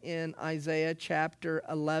written in Isaiah chapter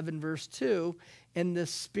 11, verse 2, and the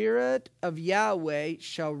Spirit of Yahweh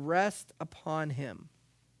shall rest upon him.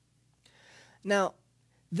 Now,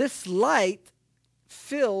 this light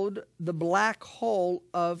filled the black hole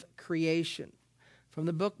of creation. From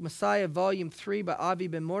the book Messiah, Volume 3 by Avi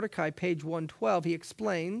Ben Mordechai, page 112, he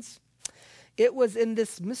explains, it was in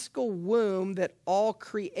this mystical womb that all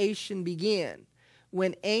creation began,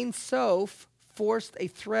 when Ein Sof forced a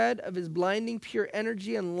thread of his blinding pure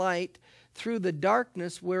energy and light through the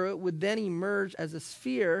darkness, where it would then emerge as a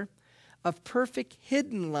sphere of perfect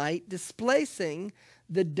hidden light, displacing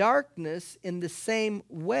the darkness in the same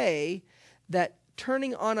way that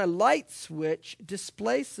turning on a light switch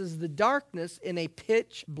displaces the darkness in a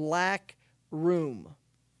pitch black room.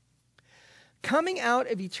 Coming out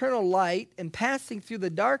of eternal light and passing through the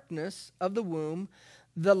darkness of the womb,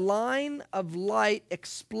 the line of light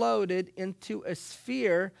exploded into a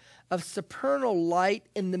sphere of supernal light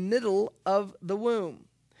in the middle of the womb.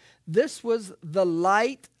 This was the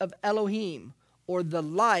light of Elohim, or the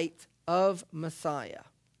light of Messiah.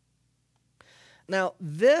 Now,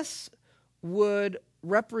 this would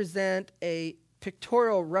represent a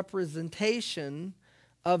pictorial representation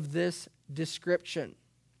of this description.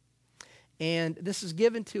 And this is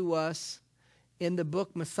given to us in the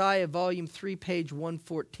book Messiah, Volume 3, page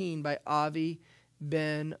 114 by Avi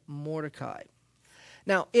Ben Mordechai.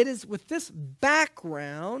 Now, it is with this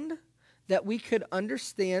background that we could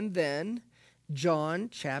understand then John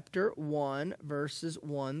chapter 1, verses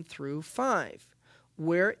 1 through 5,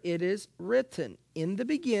 where it is written, in the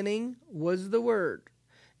beginning was the Word,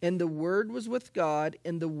 and the Word was with God,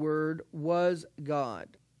 and the Word was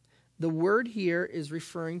God. The Word here is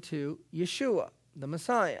referring to Yeshua, the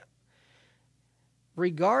Messiah.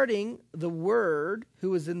 Regarding the Word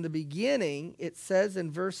who was in the beginning, it says in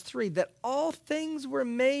verse 3 that all things were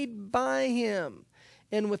made by him,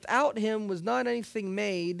 and without him was not anything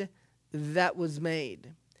made that was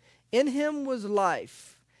made. In him was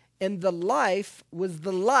life, and the life was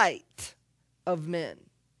the light of men.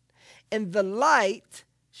 And the light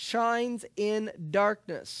shines in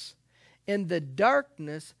darkness, and the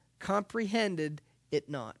darkness comprehended it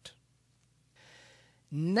not.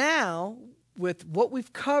 Now, with what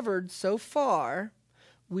we've covered so far,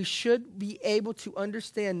 we should be able to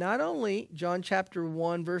understand not only John chapter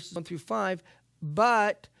 1, verses 1 through 5,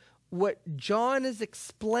 but what John is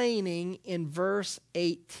explaining in verse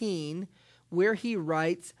 18, where he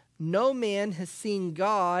writes, no man has seen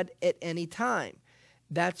God at any time.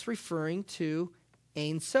 That's referring to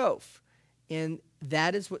Ein Sof. And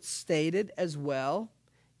that is what's stated as well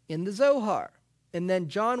in the Zohar. And then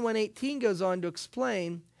John 1:18 goes on to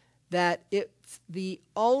explain that it's the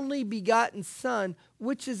only begotten Son,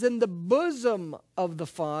 which is in the bosom of the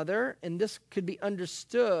Father. And this could be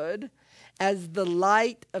understood as the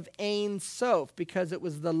light of Ein Sof, because it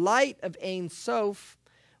was the light of Ein Sof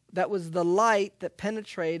that was the light that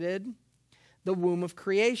penetrated the womb of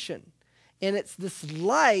creation. And it's this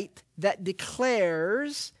light that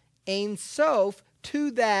declares Ein Sof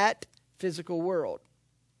to that physical world.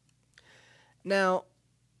 Now,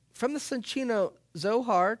 from the Soncino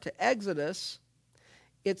Zohar to Exodus,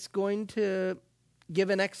 it's going to give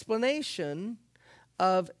an explanation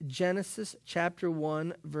of Genesis chapter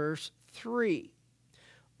 1, verse 3,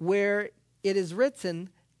 where it is written,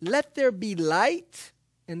 "Let there be light,"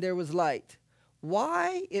 and there was light.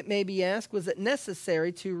 Why, it may be asked, was it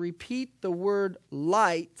necessary to repeat the word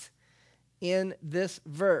light in this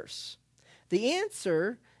verse? The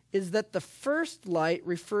answer is that the first light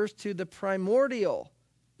refers to the primordial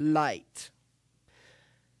light.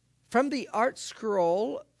 From the Art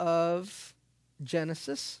Scroll of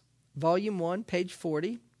Genesis, Volume 1, page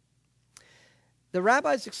 40, the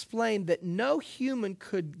rabbis explained that no human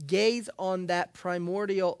could gaze on that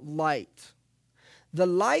primordial light. The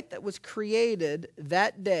light that was created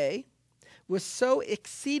that day was so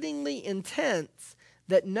exceedingly intense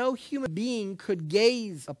that no human being could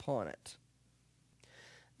gaze upon it.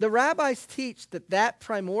 The rabbis teach that that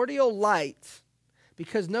primordial light,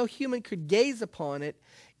 because no human could gaze upon it,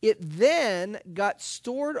 it then got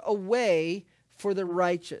stored away for the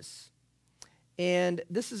righteous. And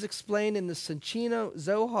this is explained in the Soncino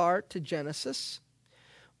Zohar to Genesis,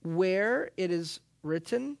 where it is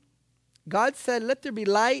written, God said, "Let there be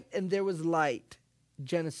light," and there was light.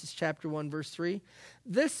 Genesis chapter 1, verse 3.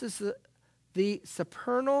 This is the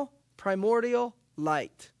supernal primordial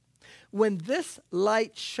light. When this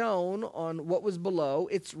light shone on what was below,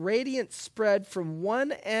 its radiance spread from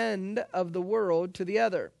one end of the world to the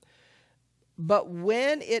other. But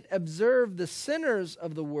when it observed the sinners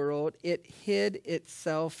of the world, it hid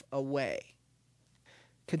itself away.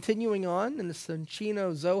 Continuing on in the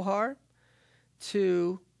Soncino Zohar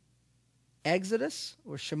to Exodus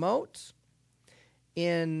or Shemot,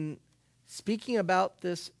 in speaking about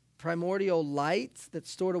this primordial light that's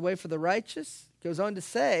stored away for the righteous, goes on to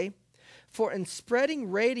say, "For in spreading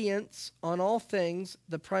radiance on all things,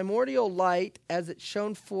 the primordial light, as it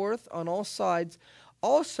shone forth on all sides,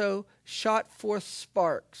 also shot forth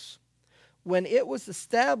sparks. When it was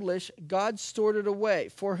established, God stored it away.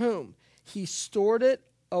 For whom? He stored it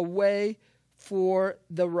away for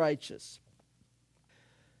the righteous."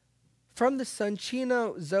 From the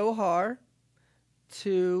Soncino Zohar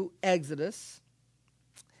to Exodus,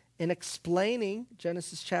 in explaining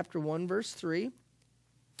Genesis chapter 1, verse 3,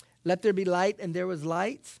 "Let there be light, and there was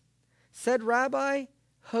light," said Rabbi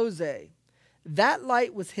Jose, "that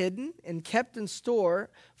light was hidden and kept in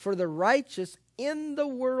store for the righteous in the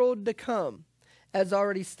world to come. As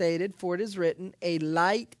already stated, for it is written, a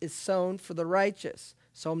light is sown for the righteous."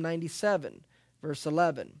 Psalm 97, verse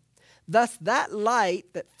 11. Thus, that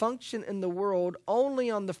light that functioned in the world only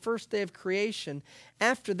on the first day of creation,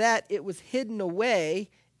 after that it was hidden away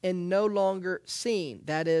and no longer seen.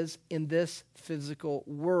 That is, in this physical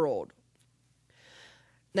world.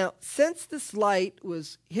 Now, since this light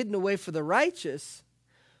was hidden away for the righteous,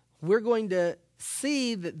 we're going to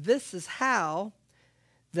see that this is how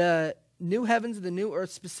the new heavens and the new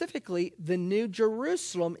earth, specifically the new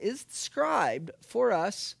Jerusalem, is described for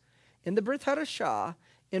us in the Brit Hadashah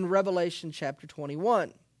in Revelation chapter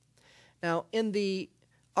 21. Now, in the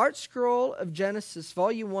Art Scroll of Genesis,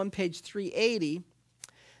 Volume 1, page 380,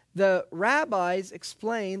 the rabbis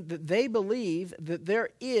explain that they believe that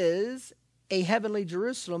there is a heavenly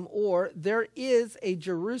Jerusalem, or there is a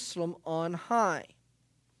Jerusalem on high.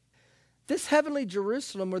 This heavenly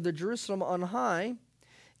Jerusalem, or the Jerusalem on high,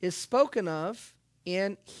 is spoken of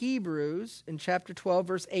in Hebrews in chapter 12,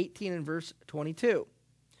 verse 18 and verse 22,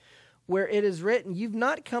 where it is written, "You've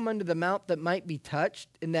not come unto the mount that might be touched,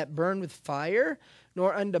 and that burned with fire,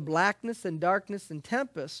 nor unto blackness and darkness and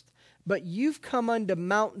tempest, but you've come unto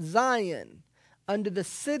Mount Zion, unto the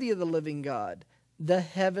city of the living God, the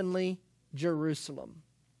heavenly Jerusalem."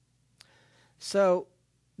 So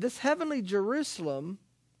this heavenly Jerusalem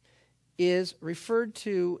is referred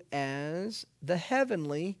to as the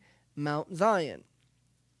heavenly Mount Zion.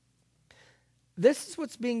 This is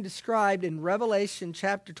what's being described in Revelation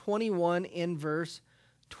chapter 21 in verse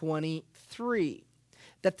 23.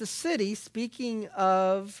 That the city, speaking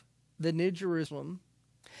of the New Jerusalem,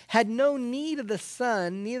 had no need of the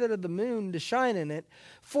sun, neither of the moon to shine in it,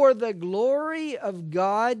 for the glory of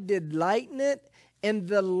God did lighten it, and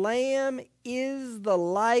the Lamb is the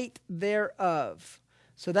light thereof.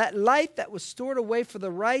 So that light that was stored away for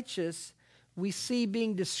the righteous, we see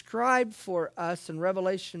being described for us in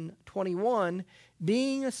Revelation 21,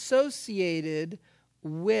 being associated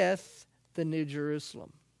with the New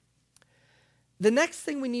Jerusalem. The next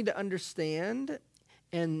thing we need to understand,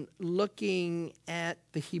 and looking at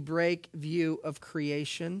the Hebraic view of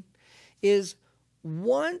creation, is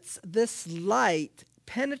once this light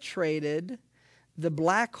penetrated the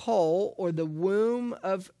black hole or the womb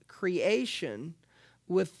of creation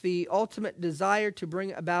with the ultimate desire to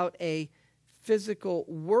bring about a physical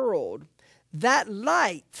world, that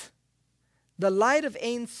light, the light of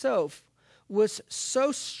Ein Sof, was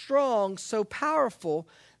so strong, so powerful,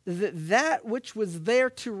 that that which was there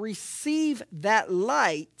to receive that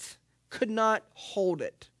light could not hold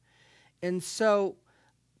it. And so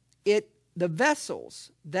the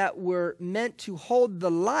vessels that were meant to hold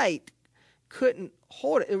the light couldn't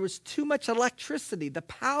hold it. It was too much electricity. The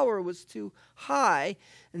power was too high.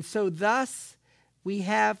 And so thus we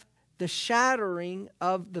have the shattering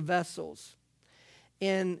of the vessels.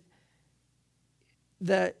 And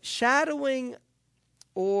the shadowing,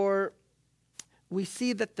 or we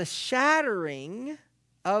see that the shattering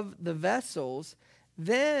of the vessels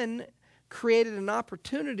then created an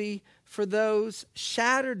opportunity for those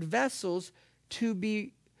shattered vessels to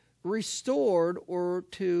be restored or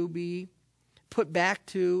to be put back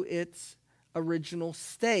to its original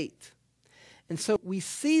state. And so we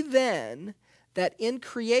see then that in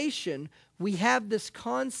creation we have this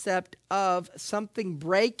concept of something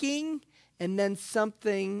breaking and then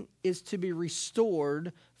something is to be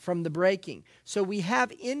restored from the breaking. So we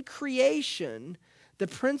have in creation the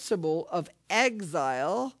principle of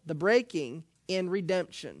exile, the breaking, and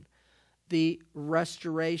redemption, the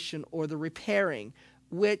restoration or the repairing,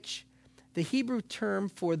 which the Hebrew term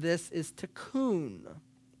for this is tikkun.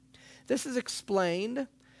 This is explained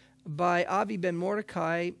by Avi Ben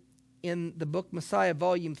Mordechai in the book Messiah,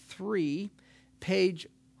 Volume 3, page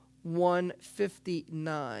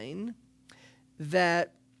 159,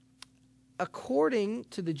 that according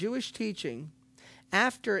to the Jewish teaching,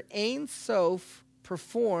 after Ein Sof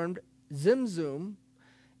performed Zimzum,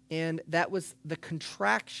 and that was the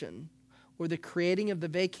contraction or the creating of the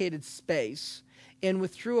vacated space, and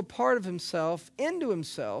withdrew a part of himself into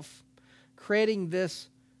himself, creating this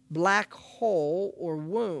black hole or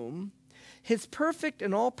womb, his perfect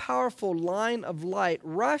and all-powerful line of light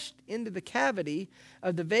rushed into the cavity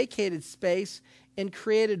of the vacated space and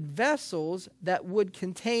created vessels that would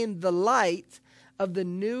contain the light of the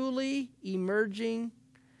newly emerging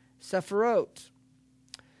Sephirot.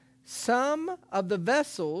 Some of the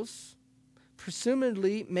vessels,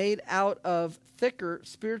 presumably made out of thicker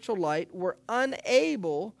spiritual light, were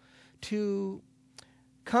unable to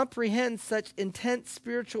comprehend such intense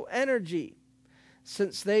spiritual energy,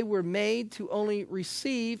 since they were made to only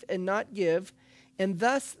receive and not give, and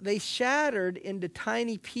thus they shattered into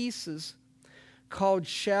tiny pieces called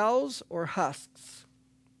shells or husks.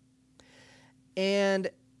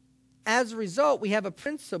 And as a result, we have a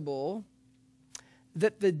principle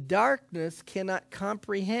that the darkness cannot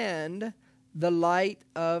comprehend the light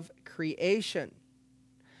of creation.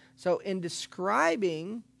 So in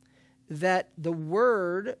describing that the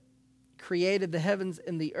Word created the heavens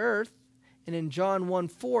and the earth, and in John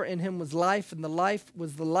 1:4, in him was life, and the life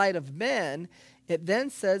was the light of men, it then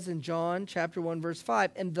says in John chapter 1, verse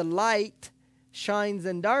 5, and the light shines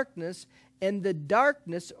in darkness, and the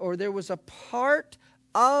darkness, or there was a part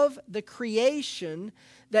of the creation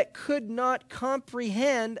that could not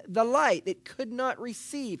comprehend the light. It could not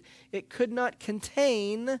receive. It could not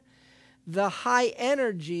contain the high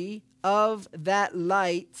energy of that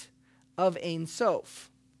light of Ein Sof.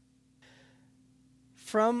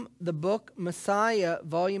 From the book Messiah,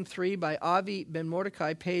 Volume 3 by Avi Ben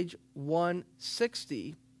Mordechai, page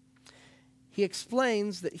 160, he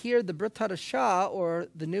explains that here the Brit Hadashah, or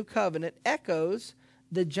the New Covenant, echoes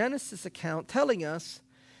the Genesis account, telling us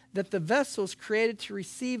that the vessels created to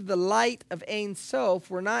receive the light of Ein Sof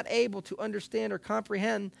were not able to understand or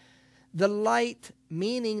comprehend the light,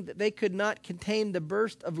 meaning that they could not contain the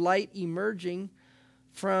burst of light emerging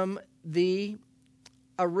from the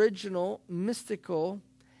original mystical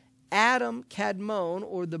Adam Kadmon,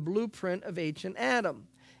 or the blueprint of ancient Adam.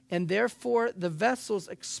 And therefore the vessels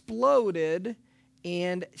exploded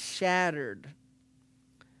and shattered.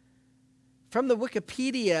 From the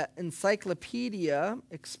Wikipedia encyclopedia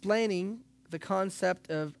explaining the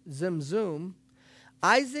concept of Zimzum,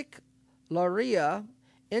 Isaac Luria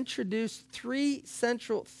introduced three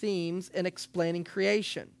central themes in explaining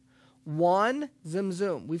creation. One,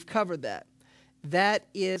 Zimzum. We've covered that. That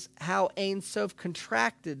is how Ein Sof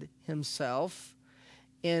contracted himself,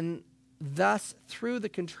 and thus, through the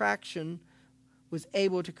contraction, was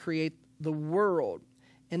able to create the world.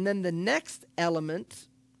 And then the next element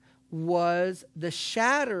was the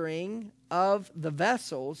shattering of the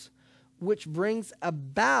vessels, which brings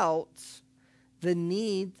about the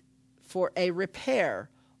need for a repair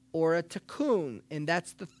or a tikkun. And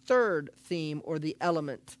that's the third theme or the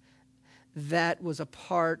element that was a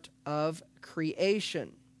part of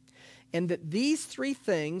creation. And that these three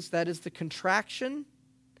things, that is the contraction,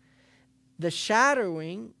 the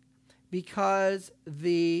shattering, because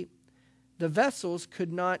the vessels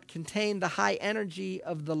could not contain the high energy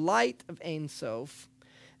of the light of Ein Sof,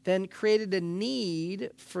 then created a need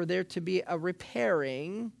for there to be a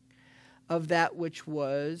repairing of that which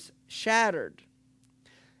was shattered.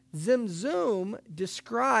 Zimzum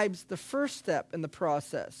describes the first step in the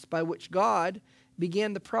process by which God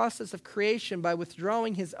began the process of creation by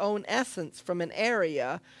withdrawing his own essence from an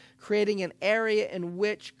area, creating an area in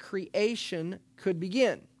which creation could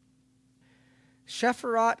begin.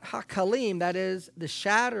 Shefarat HaKalim, that is, the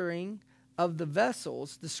shattering of the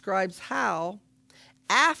vessels, describes how,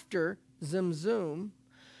 after Zimzum,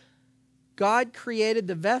 God created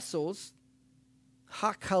the vessels,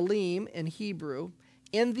 HaKalim in Hebrew,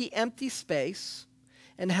 in the empty space,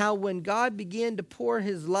 and how when God began to pour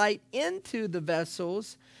his light into the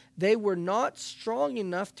vessels, they were not strong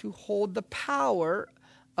enough to hold the power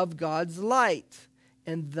of God's light,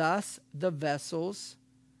 and thus the vessels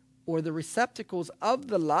or the receptacles of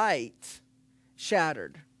the light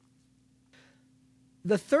shattered.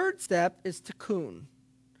 The third step is tikkun.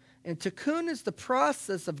 And tikkun is the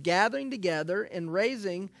process of gathering together and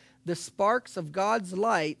raising the sparks of God's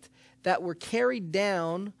light that were carried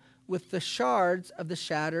down with the shards of the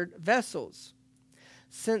shattered vessels.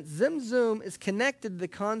 Since Zimzum is connected to the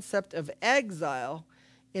concept of exile,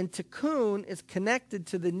 and tikkun is connected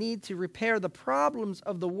to the need to repair the problems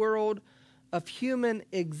of the world of human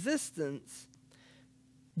existence,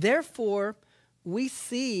 therefore, we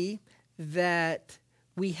see that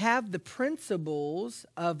we have the principles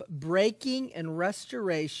of breaking and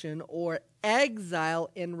restoration, or exile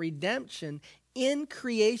and redemption, in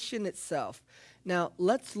creation itself. Now,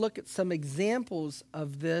 let's look at some examples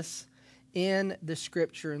of this in the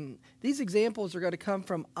scripture. And these examples are going to come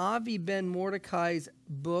from Avi Ben Mordecai's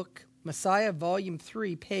book, Messiah, Volume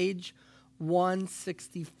 3, page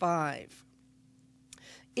 165.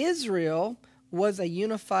 Israel was a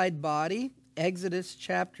unified body, Exodus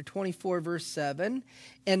chapter 24, verse 7,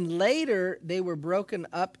 and later they were broken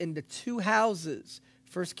up into two houses,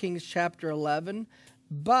 1 Kings chapter 11,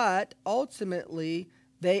 but ultimately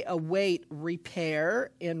they await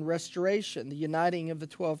repair and restoration, the uniting of the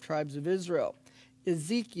 12 tribes of Israel.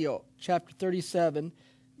 Ezekiel chapter 37,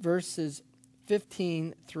 verses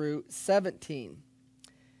 15 through 17.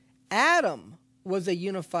 Adam was a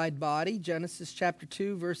unified body, Genesis chapter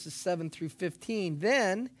 2, verses 7 through 15.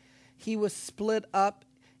 Then he was split up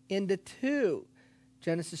into two,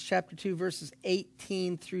 Genesis chapter 2, verses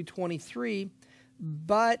 18 through 23,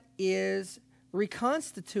 but is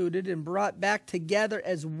reconstituted and brought back together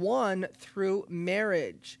as one through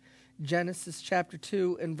marriage, Genesis chapter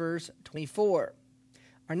 2 and verse 24.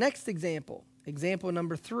 Our next example, example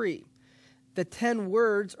number 3. The 10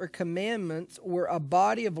 words or commandments were a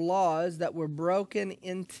body of laws that were broken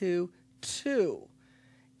into two,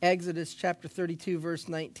 Exodus chapter 32, verse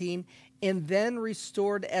 19, and then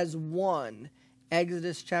restored as one,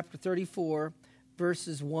 Exodus chapter 34,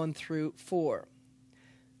 verses 1 through 4.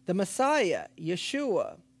 The Messiah,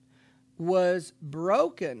 Yeshua, was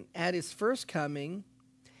broken at his first coming,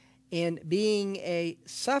 and being a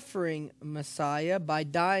suffering Messiah by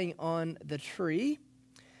dying on the tree,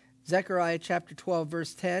 Zechariah chapter 12,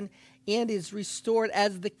 verse 10, and is restored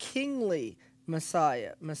as the kingly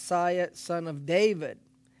Messiah, Messiah, son of David,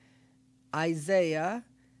 Isaiah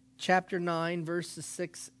chapter 9, verses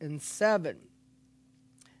 6 and 7.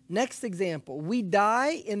 Next example, we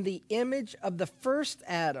die in the image of the first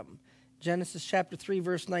Adam, Genesis chapter 3,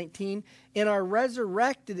 verse 19, and are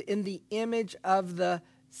resurrected in the image of the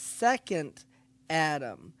second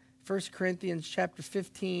Adam, 1 Corinthians chapter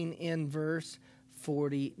 15 and verse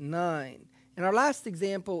 49. And our last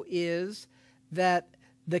example is that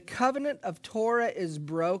the covenant of Torah is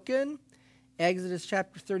broken, Exodus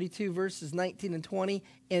chapter 32, verses 19 and 20,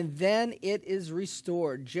 and then it is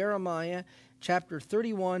restored, Jeremiah chapter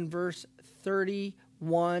 31, verse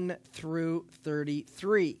 31 through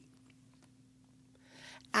 33.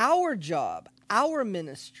 Our job, our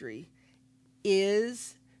ministry,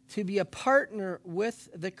 is to be a partner with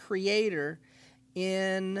the Creator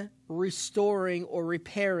in restoring or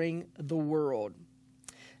repairing the world.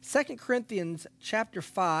 2 Corinthians chapter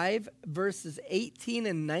 5, verses 18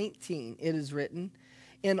 and 19, it is written,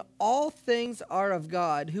 "And all things are of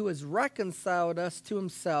God, who has reconciled us to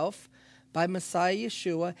himself by Messiah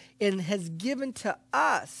Yeshua, and has given to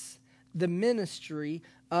us the ministry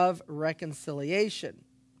of reconciliation."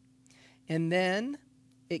 And then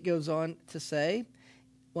it goes on to say,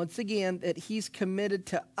 once again, that he's committed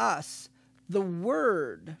to us the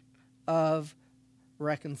word of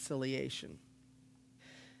reconciliation.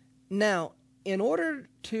 Now, in order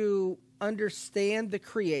to understand the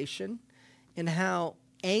creation and how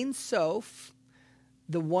Ein Sof,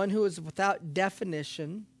 the one who is without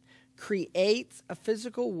definition, creates a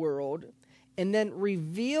physical world and then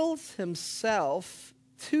reveals himself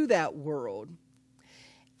to that world,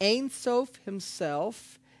 Ein Sof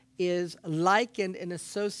himself is likened and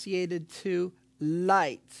associated to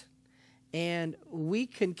light. And we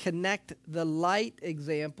can connect the light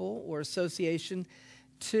example or association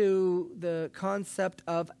to the concept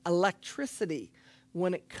of electricity.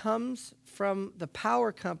 When it comes from the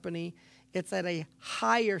power company, it's at a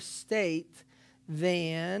higher state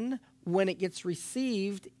than when it gets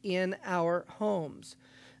received in our homes.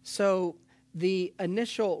 So the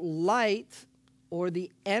initial light or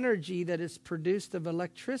the energy that is produced of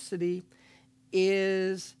electricity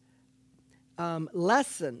is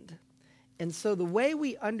lessened. And so the way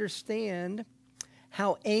we understand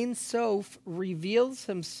how Ein Sof reveals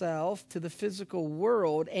himself to the physical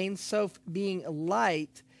world, Ein Sof being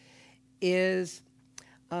light, is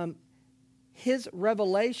his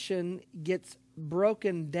revelation gets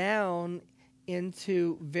broken down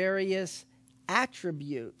into various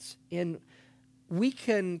attributes. And we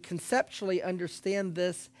can conceptually understand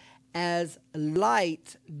this as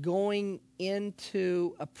light going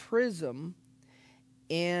into a prism,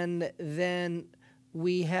 and then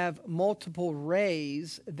we have multiple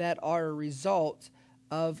rays that are a result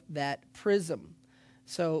of that prism.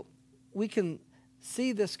 So we can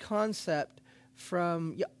see this concept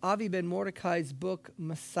from Avi Ben Mordecai's book,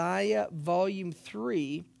 Messiah, Volume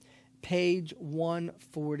 3, page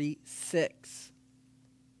 146.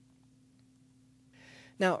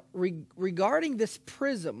 Now, regarding this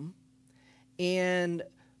prism and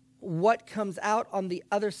what comes out on the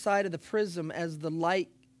other side of the prism as the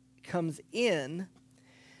light comes in,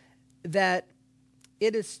 that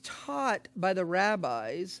it is taught by the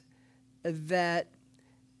rabbis that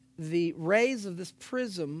the rays of this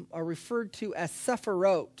prism are referred to as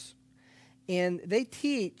sephirot. And they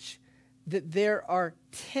teach that there are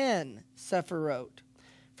 10 sephirot.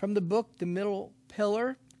 From the book, The Middle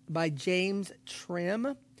Pillar, by James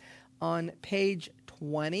Trim, on page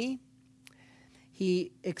 20,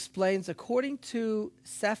 he explains, according to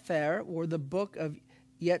Sefer, or the book of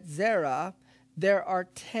Yetzirah, there are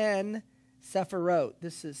 10 sephirot.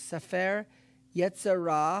 This is Sefer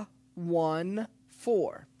Yetzirah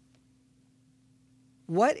 1:4.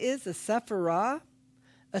 What is a sephirah?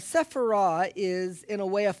 A sephirah is, in a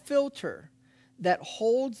way, a filter that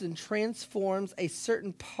holds and transforms a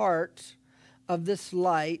certain part of this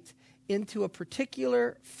light into a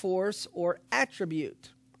particular force or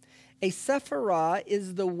attribute. A sephirah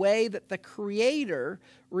is the way that the Creator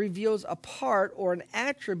reveals a part or an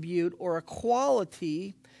attribute or a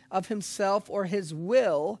quality of himself or his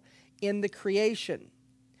will in the creation.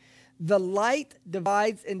 The light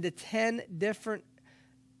divides into 10 different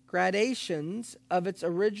gradations of its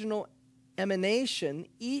original emanation,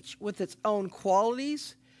 each with its own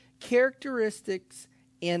qualities, characteristics,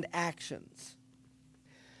 and actions.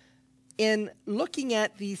 In looking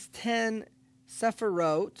at these 10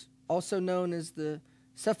 sephirot, also known as the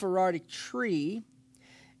Sephirotic tree,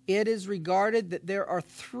 it is regarded that there are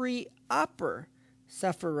 3 upper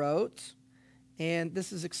sephirot, and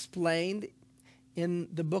this is explained in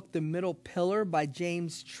the book The Middle Pillar by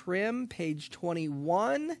James Trim, page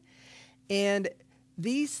 21. And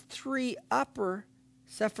these 3 upper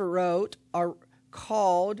sephirot are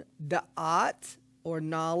called da'at, or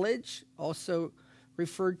knowledge, also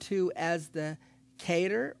referred to as the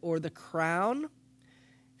Keter, or the crown.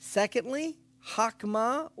 Secondly,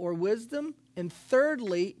 Hakmah, or wisdom. And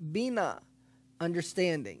thirdly, Bina,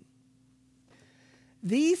 understanding.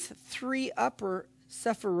 These 3 upper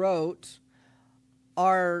sephirot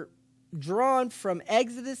are drawn from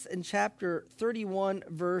Exodus in chapter 31,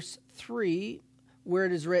 verse 3, where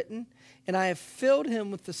it is written, "And I have filled him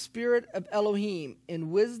with the spirit of Elohim,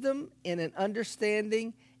 in wisdom and in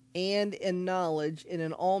understanding and in knowledge and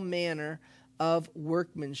in all manner of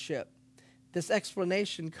workmanship." This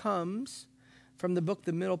explanation comes from the book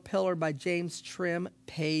The Middle Pillar by James Trim,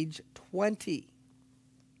 page 20.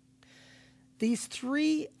 These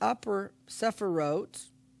three upper Sephirot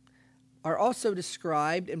are also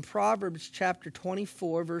described in Proverbs chapter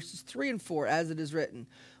 24, verses 3 and 4, as it is written,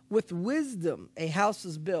 "With wisdom a house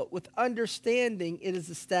is built, with understanding it is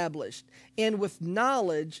established, and with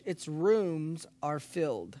knowledge its rooms are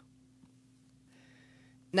filled."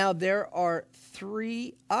 Now there are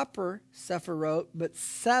three upper Sephirot, but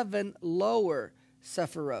 7 lower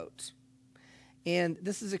Sephirot. And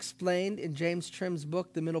this is explained in James Trim's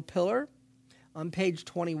book, The Middle Pillar, on page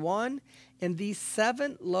 21. And these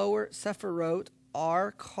 7 lower Sephirot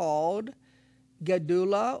are called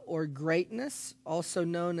Gedula, or greatness, also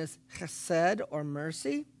known as Chesed, or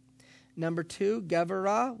mercy. Number 2,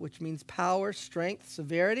 Gevurah, which means power, strength,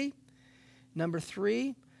 severity. Number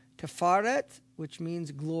 3, Tifaret, which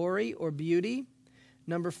means glory or beauty.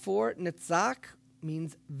 Number 4, Netzach,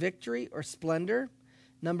 means victory or splendor.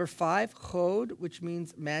 Number 5, Chod, which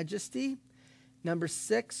means majesty. Number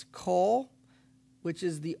 6, Kol, which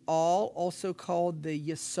is the all, also called the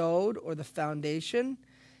Yesod, or the foundation.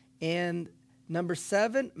 And number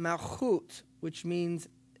 7, Malchut, which means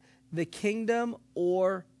the kingdom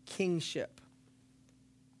or kingship.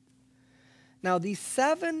 Now, these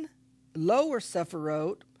 7 lower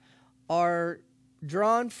Sephirot are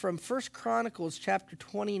drawn from 1 Chronicles chapter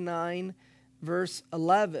 29, verse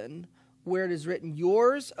 11, where it is written,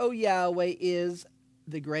 "Yours, O Yahweh, is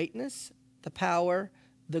the greatness, the power,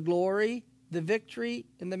 the glory, the victory,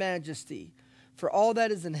 and the majesty. For all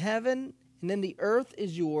that is in heaven and in the earth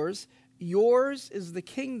is yours. Yours is the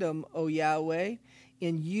kingdom, O Yahweh,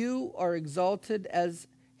 and you are exalted as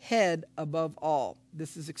head above all."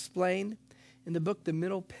 This is explained in the book The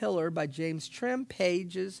Middle Pillar by James Trim,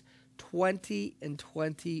 pages 20 and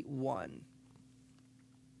 21.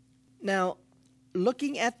 Now,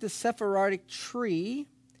 looking at the Sephirotic tree,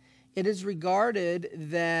 it is regarded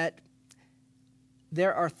that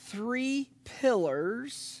there are 3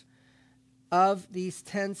 pillars of these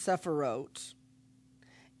 10 Sephirot.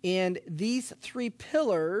 And these 3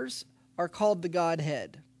 pillars are called the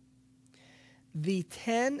Godhead. The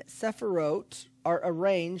 10 Sephirot are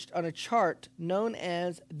arranged on a chart known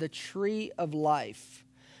as the Tree of Life,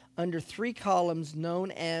 under 3 columns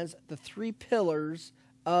known as the 3 pillars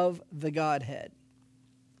of the Godhead.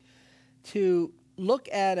 To look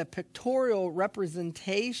at a pictorial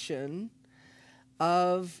representation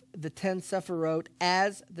of the 10 Sephirot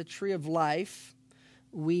as the Tree of Life,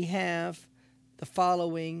 we have the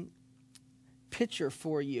following picture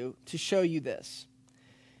for you to show you this.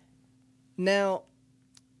 Now,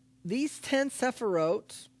 these 10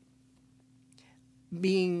 Sephirot,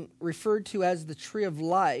 being referred to as the Tree of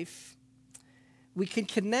Life, we can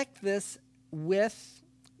connect this with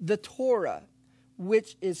the Torah,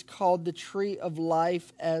 which is called the Tree of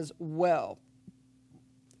Life as well.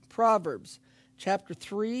 Proverbs chapter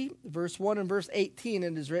 3, verse 1 and verse 18,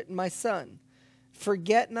 it is written, "My son,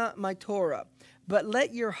 forget not my Torah, but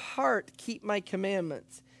let your heart keep my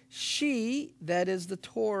commandments. She," that is the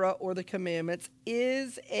Torah or the commandments,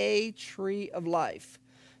 "is a tree of life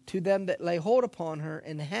to them that lay hold upon her,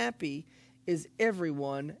 and happy is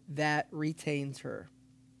everyone that retains her."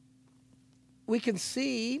 We can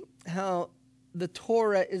see how the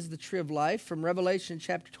Torah is the tree of life from Revelation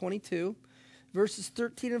chapter 22, verses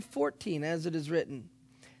 13 and 14, as it is written.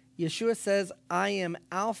 Yeshua says, "I am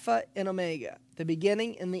Alpha and Omega, the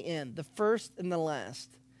beginning and the end, the first and the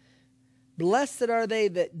last. Blessed are they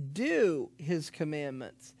that do his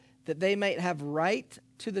commandments, that they might have right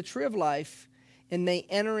to the tree of life, and may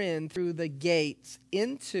enter in through the gates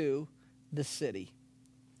into the city."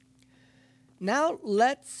 Now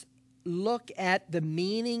let's look at the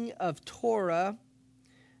meaning of Torah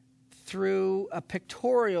through a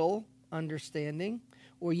pictorial understanding,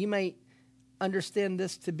 or you may understand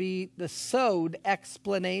this to be the Sod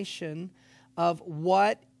explanation of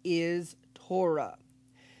what is Torah.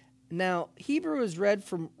 Now, Hebrew is read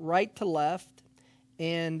from right to left,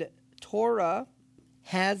 and Torah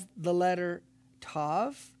has the letter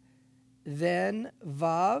Tav, then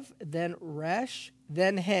Vav, then Resh,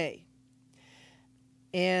 then He.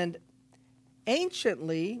 And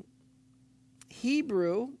anciently,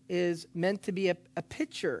 Hebrew is meant to be a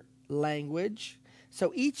picture language.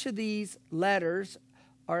 So each of these letters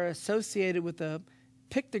are associated with a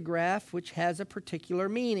pictograph which has a particular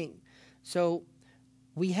meaning. So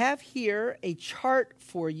we have here a chart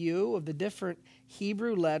for you of the different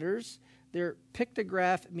Hebrew letters, their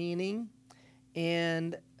pictograph meaning,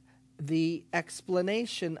 and the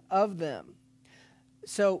explanation of them.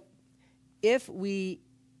 So if we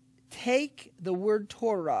take the word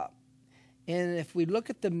Torah And if we look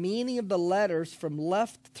at the meaning of the letters from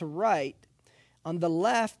left to right, on the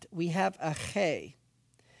left we have a He.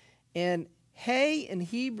 And He in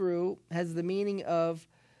Hebrew has the meaning of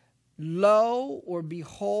lo or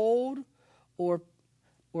behold or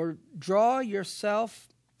draw yourself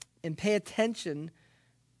and pay attention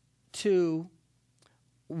to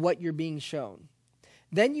what you're being shown.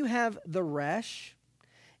 Then you have the Resh,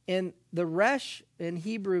 and the Resh in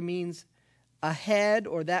Hebrew means ahead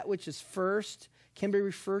or that which is first, can be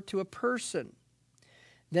referred to a person.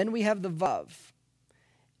 Then we have the Vav,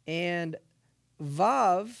 and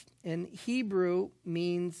Vav in Hebrew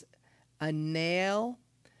means a nail,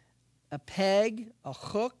 a peg, a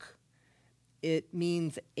hook. It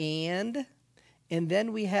means and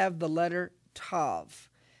then we have the letter Tav.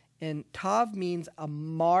 And Tav means a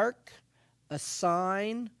mark, a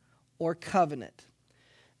sign, or covenant.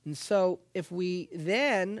 And so if we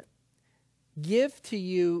then give to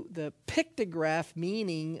you the pictograph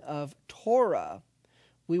meaning of Torah,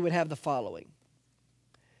 we would have the following.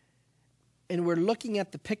 And we're looking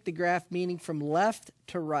at the pictograph meaning from left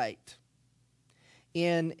to right.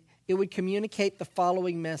 And it would communicate the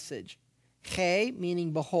following message. He,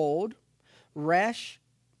 meaning behold. Resh,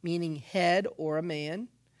 meaning head or a man.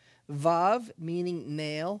 Vav, meaning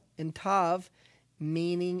nail. And Tav,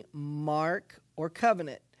 meaning mark or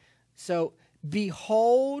covenant. So,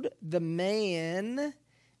 behold the man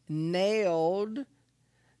nailed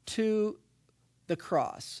to the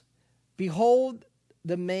cross. Behold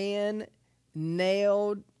the man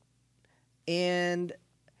nailed and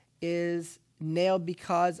is nailed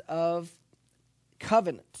because of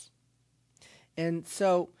covenants. And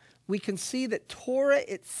so we can see that Torah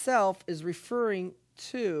itself is referring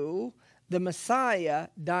to the Messiah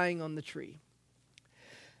dying on the tree.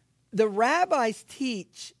 The rabbis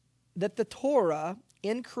teach that the Torah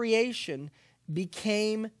in creation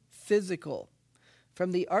became physical.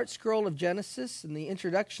 From the Art Scroll of Genesis, in the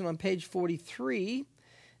introduction on page 43,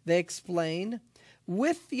 they explain,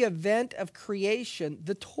 with the event of creation,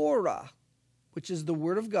 the Torah, which is the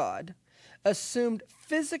Word of God, assumed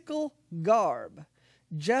physical garb,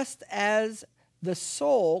 just as the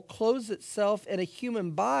soul clothes itself in a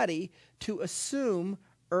human body to assume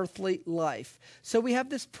earthly life. So we have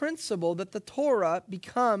this principle that the Torah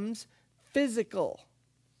becomes physical.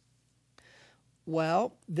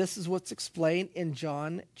 Well, this is what's explained in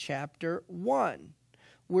John chapter 1,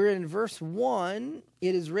 where in verse 1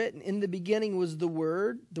 it is written, in the beginning was the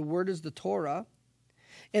Word is the Torah,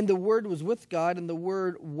 and the Word was with God, and the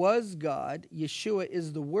Word was God. Yeshua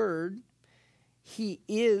is the Word. He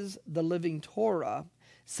is the living Torah.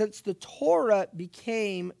 Since the Torah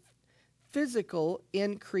became physical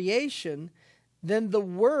in creation, then the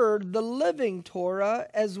Word, the living Torah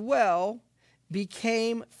as well,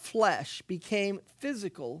 became flesh, became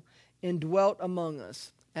physical, and dwelt among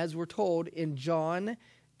us, as we're told in John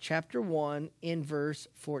chapter 1 in verse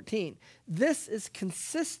 14. This is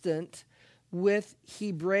consistent with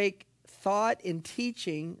Hebraic thought and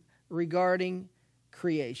teaching regarding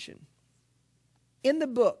creation. In the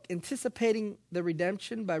book, Anticipating the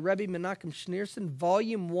Redemption by Rebbe Menachem Schneerson,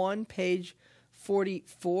 volume 1, page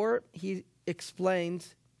 44, he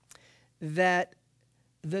explains that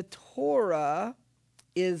the Torah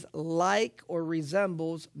is like or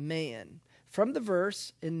resembles man. From the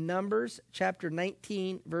verse in Numbers chapter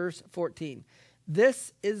 19, verse 14.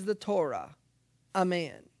 This is the Torah, a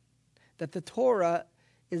man. That the Torah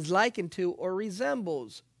is likened to or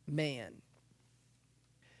resembles man.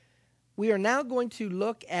 We are now going to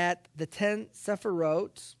look at the 10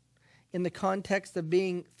 Sephirot in the context of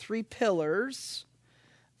being 3 pillars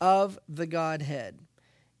of the Godhead.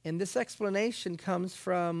 And this explanation comes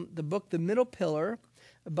from the book The Middle Pillar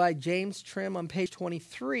by James Trim on page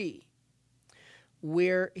 23,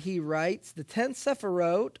 where he writes, the 10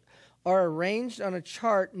 Sephirot are arranged on a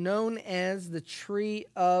chart known as the Tree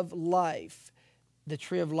of Life. The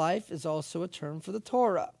Tree of Life is also a term for the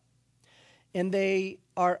Torah. And they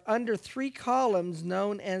are under 3 columns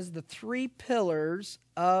known as the 3 pillars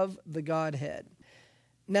of the Godhead.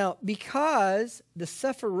 Now, because the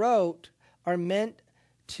Sephirot are meant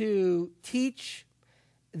to teach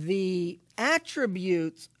the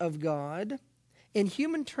attributes of God, in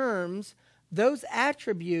human terms, those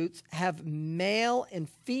attributes have male and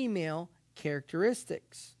female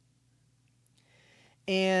characteristics.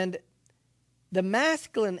 And the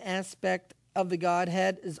masculine aspect of the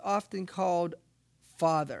Godhead is often called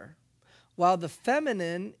Father, while the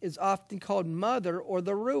feminine is often called Mother or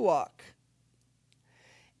the Ruach.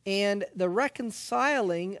 And the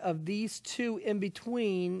reconciling of these two in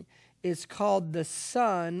between is called the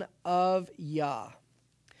Son of Yah.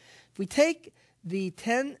 If we take the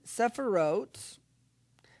 10 Sephirot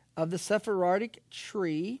of the Sephirotic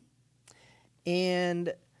tree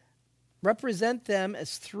and represent them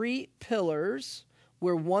as three pillars,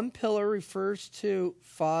 where one pillar refers to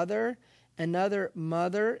Father, another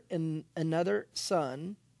Mother, and another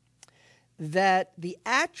Son, that the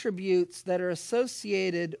attributes that are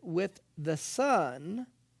associated with the Son,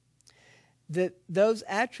 that those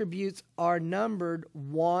attributes are numbered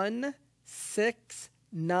 1, 6,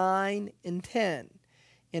 9, and 10.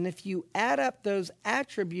 And if you add up those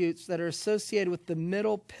attributes that are associated with the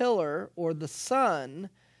middle pillar or the Son,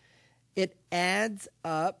 it adds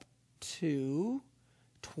up to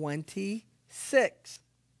 26.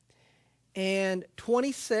 And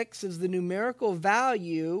 26 is the numerical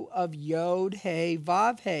value of Yod, He,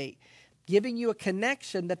 Vav, He, giving you a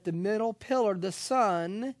connection that the middle pillar, the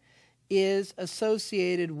Son, is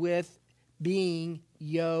associated with being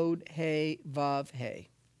Yod, He, Vav, He.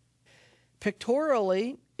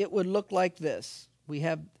 Pictorially, it would look like this. We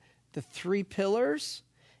have the three pillars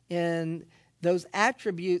and those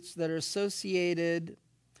attributes that are associated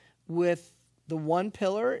with the one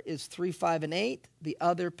pillar is 3, 5, and 8. The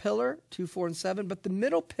other pillar, 2, 4, and 7. But the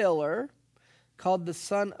middle pillar, called the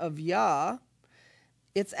Son of Yah,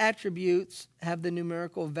 its attributes have the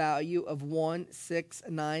numerical value of 1, 6,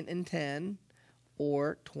 9, and 10,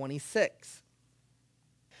 or 26.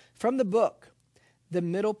 From the book, The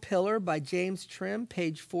Middle Pillar by James Trim,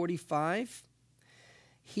 page 45,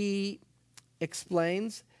 he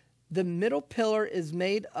explains, the middle pillar is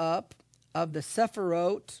made up of the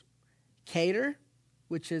Sephirot, Keter,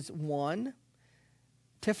 which is 1,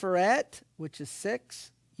 Tiferet, which is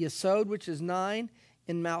 6, Yesod, which is 9,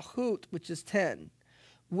 and Malchut, which is 10,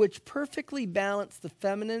 which perfectly balance the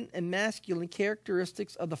feminine and masculine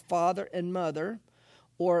characteristics of the father and mother,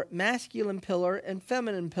 or masculine pillar and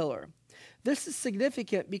feminine pillar. This is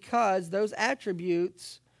significant because those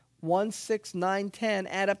attributes, 1, 6, 9, 10,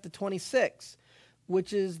 add up to 26,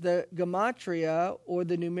 which is the gematria, or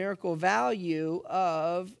the numerical value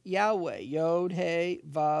of Yahweh, Yod, He,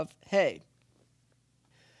 Vav, He.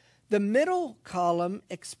 The middle column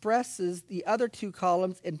expresses the other two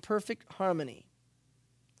columns in perfect harmony.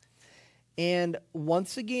 And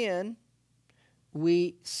once again,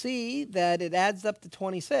 we see that it adds up to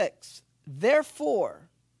 26. Therefore,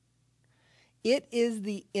 it is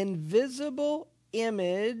the invisible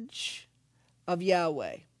image of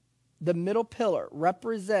Yahweh. The middle pillar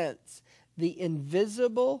represents the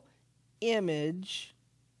invisible image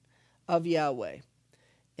of Yahweh.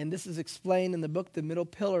 And this is explained in the book The Middle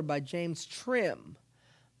Pillar by James Trim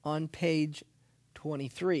on page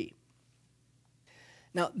 23.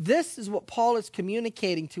 Now, this is what Paul is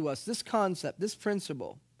communicating to us, this concept, this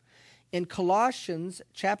principle, in Colossians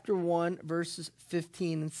chapter 1, verses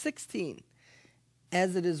 15 and 16,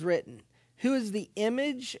 as it is written, who is the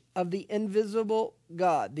image of the invisible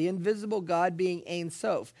God, the invisible God being Ein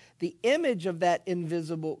Sof. The image of that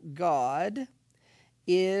invisible God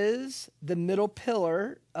is the middle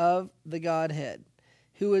pillar of the Godhead,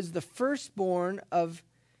 who is the firstborn of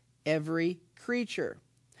every creature.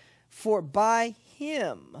 For by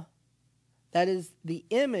him, that is the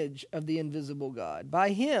image of the invisible God, by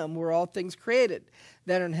him were all things created,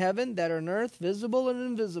 that are in heaven, that are on earth, visible and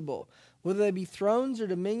invisible. Whether they be thrones or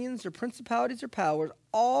dominions or principalities or powers,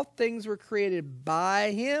 all things were created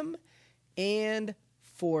by him and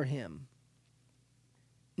for him.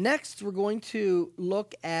 Next, we're going to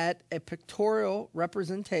look at a pictorial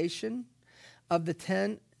representation of the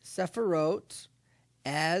 10 Sephirot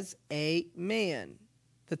as a man.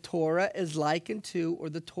 The Torah is likened to, or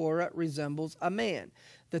the Torah resembles a man.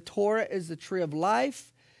 The Torah is the tree of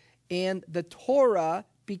life, and the Torah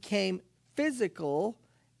became physical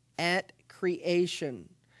at creation.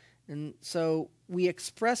 And so we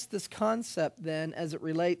express this concept then as it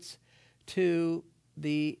relates to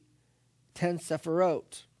the 10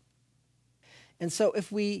 Sephirot. And so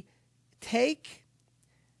if we take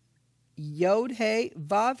Yod, He,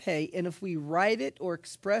 Vav, He, and if we write it or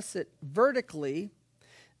express it vertically,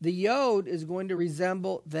 the Yod is going to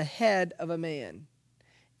resemble the head of a man.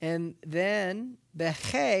 And then the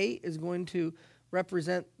He is going to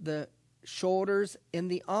represent the shoulders and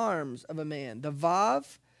the arms of a man. The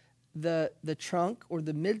Vav, the trunk or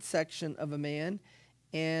the midsection of a man.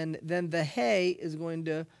 And then the He is going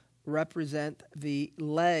to represent the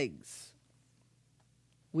legs.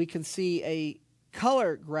 We can see a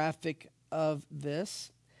color graphic of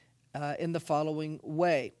this in the following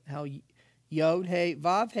way. How Yod, He,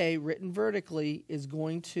 Vav, He, written vertically, is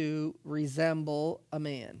going to resemble a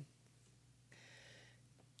man.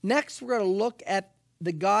 Next, we're going to look at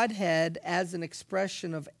the Godhead as an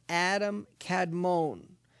expression of Adam Kadmon.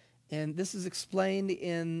 And this is explained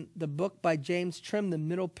in the book by James Trim, The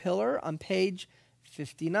Middle Pillar, on page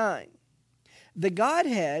 59. The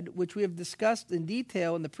Godhead, which we have discussed in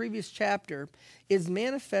detail in the previous chapter, is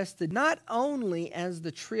manifested not only as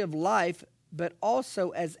the tree of life, but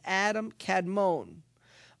also as Adam Kadmon.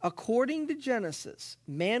 According to Genesis,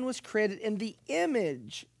 man was created in the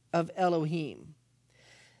image of Elohim.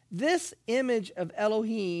 This image of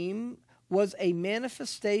Elohim was a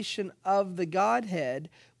manifestation of the Godhead,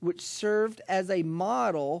 which served as a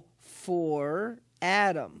model for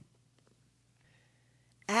Adam.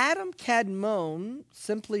 Adam Kadmon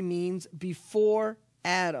simply means before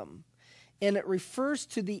Adam, and it refers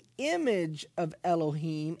to the image of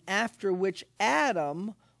Elohim after which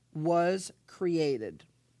Adam was created.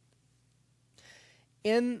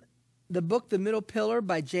 In the book The Middle Pillar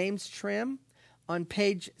by James Trim, on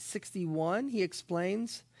page 61, he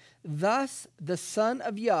explains, thus the Son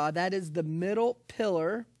of Yah, that is the middle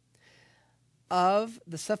pillar of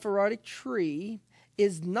the Sephirotic tree,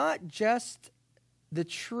 is not just the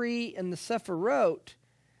tree and the Sephirot.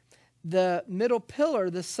 The middle pillar,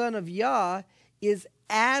 the Son of Yah, is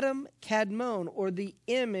Adam Kadmon, or the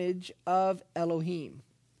image of Elohim.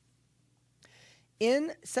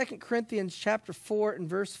 In 2 Corinthians chapter 4 and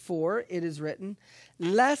verse 4, it is written,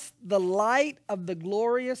 lest the light of the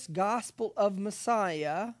glorious gospel of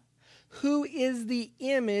Messiah, who is the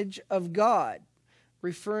image of God,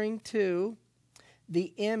 referring to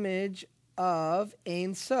the image of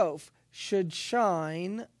Ein Sof, should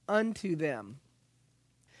shine unto them.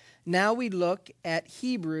 Now we look at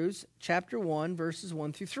Hebrews chapter 1, verses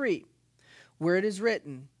 1 through 3, where it is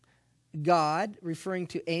written, God, referring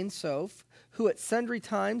to Ein Sof, who at sundry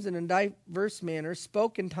times and in diverse manners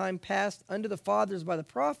spoke in time past unto the fathers by the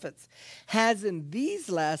prophets, has in these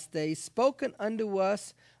last days spoken unto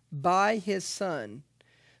us by his Son,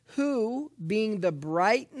 who, being the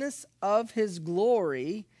brightness of his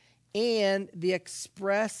glory and the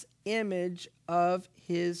express image of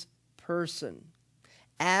his person.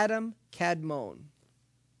 Adam Kadmon.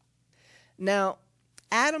 Now,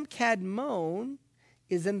 Adam Kadmon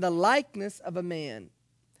is in the likeness of a man.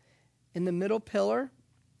 In the middle pillar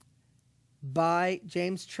by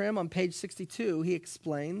James Trim on page 62, he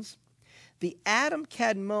explains, the Adam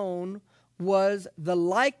Kadmon was the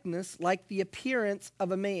likeness, like the appearance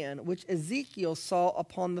of a man, which Ezekiel saw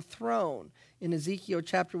upon the throne in Ezekiel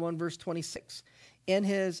chapter 1, verse 26. In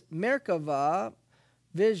his Merkavah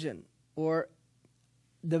vision, or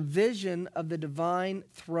the vision of the divine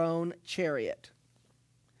throne chariot.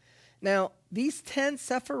 Now, these 10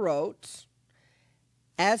 Sephirot,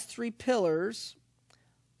 as 3 pillars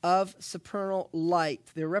of supernal light,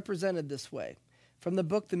 they're represented this way. From the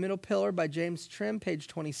book The Middle Pillar by James Trim, page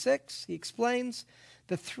 26, he explains,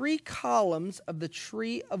 the 3 columns of the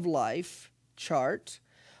tree of life chart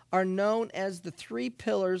are known as the 3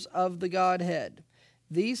 pillars of the Godhead.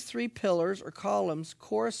 These 3 pillars or columns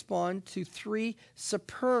correspond to 3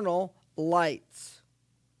 supernal lights.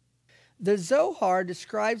 The Zohar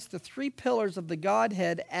describes the 3 pillars of the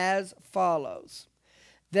Godhead as follows.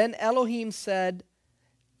 Then Elohim said,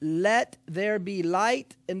 let there be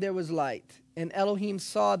light, and there was light. And Elohim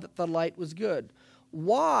saw that the light was good.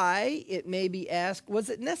 Why, it may be asked, was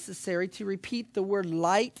it necessary to repeat the word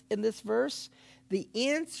light in this verse? The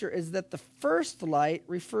answer is that the first light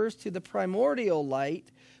refers to the primordial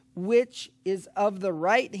light, which is of the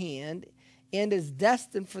right hand and is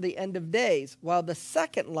destined for the end of days, while the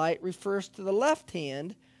second light refers to the left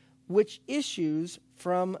hand, which issues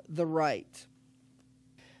from the right.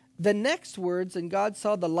 The next words, and God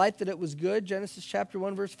saw the light that it was good, Genesis chapter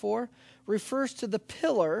 1, verse 4, refers to the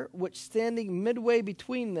pillar which standing midway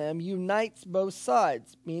between them unites both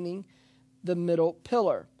sides, meaning the middle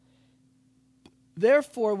pillar.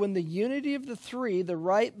 Therefore, when the unity of the 3, the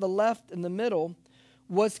right, the left, and the middle,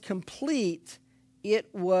 was complete,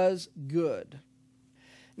 it was good.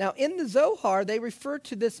 Now, in the Zohar, they refer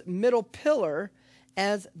to this middle pillar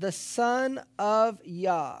as the Son of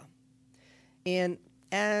Yah. And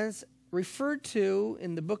as referred to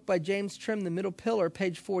in the book by James Trim, The Middle Pillar,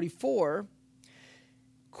 page 44,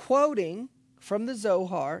 quoting from the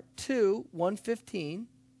Zohar 2:115,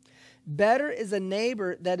 better is a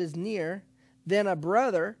neighbor that is near than a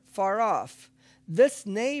brother far off. This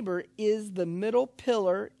neighbor is the middle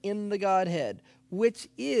pillar in the Godhead, which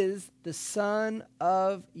is the Son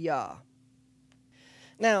of Yah.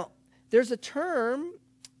 Now, there's a term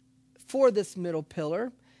for this middle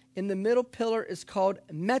pillar, and the middle pillar is called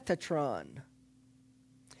Metatron.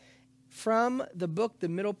 From the book The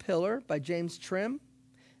Middle Pillar by James Trim,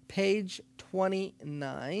 page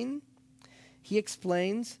 29, he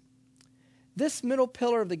explains, This middle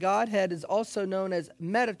pillar of the Godhead is also known as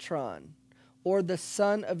Metatron, or the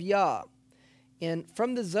Son of Yah. And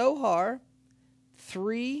from the Zohar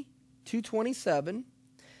 3:227,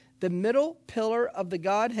 the middle pillar of the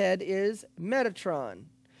Godhead is Metatron,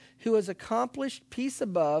 who has accomplished peace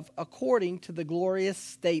above according to the glorious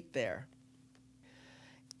state there.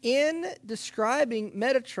 In describing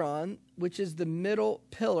Metatron, which is the middle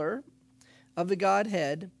pillar of the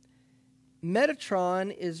Godhead,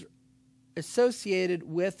 Metatron is associated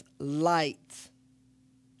with light.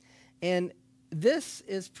 And this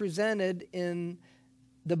is presented in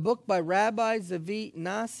the book by Rabbi Zavi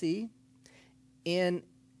Nasi in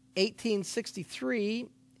 1863,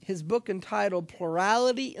 his book entitled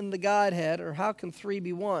Plurality in the Godhead, or How Can Three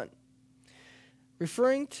Be One?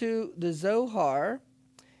 Referring to the Zohar,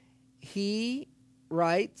 he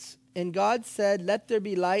writes, "And God said, let there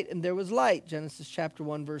be light, and there was light." Genesis chapter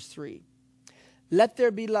 1, verse 3. Let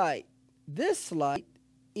there be light. This light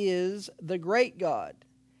is the great God.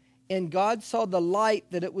 And God saw the light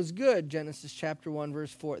that it was good. Genesis chapter 1,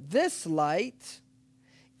 verse 4. This light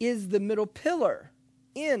is the middle pillar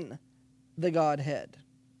in the Godhead.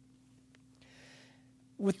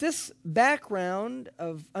 With this background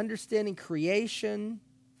of understanding creation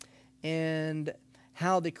and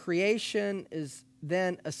how the creation is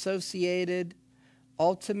then associated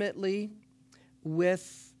ultimately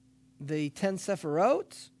with the 10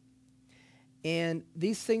 Sephirot, and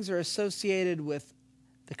these things are associated with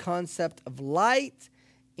the concept of light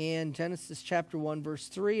in Genesis chapter 1, verse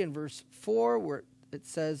 3 and verse 4, where it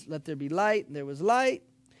says, let there be light, and there was light.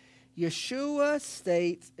 Yeshua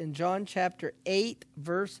states in John chapter 8,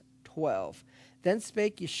 verse 12, then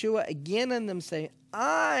spake Yeshua again unto them, saying,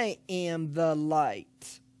 I am the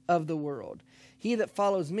light of the world. He that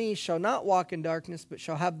follows me shall not walk in darkness, but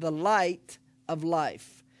shall have the light of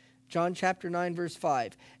life. John chapter 9, verse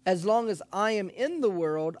 5. As long as I am in the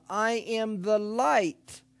world, I am the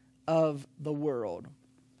light of the world.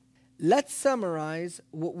 Let's summarize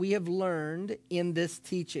what we have learned in this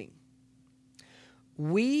teaching.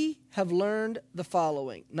 We have learned the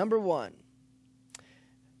following. Number one,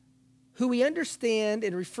 who we understand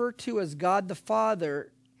and refer to as God the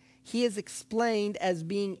Father, he is explained as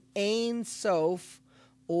being Ein Sof,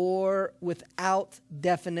 or without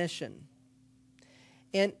definition.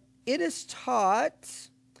 And it is taught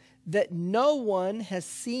that no one has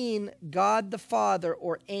seen God the Father,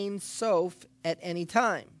 or Ein Sof, at any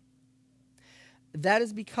time. That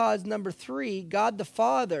is because, number three, God the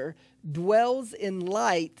Father dwells in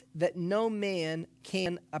light that no man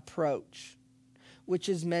can approach, which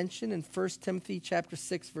is mentioned in 1 Timothy chapter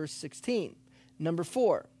 6, verse 16. Number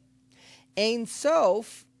four, Ein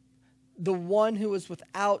Sof, the one who is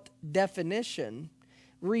without definition,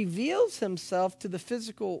 reveals himself to the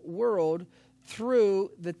physical world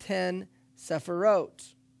through the 10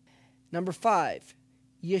 Sephirot. Number five,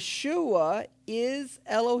 Yeshua is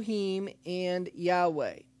Elohim and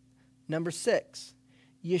Yahweh. Number six,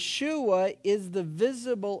 Yeshua is the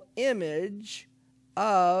visible image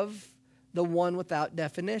of the one without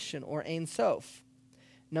definition, or Ein Sof.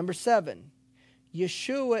 Number seven,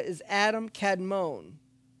 Yeshua is Adam Kadmon,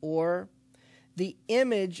 or the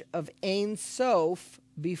image of Ein Sof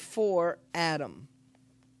before Adam.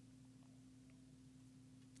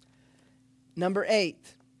 Number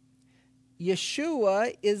eight,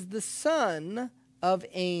 Yeshua is the son of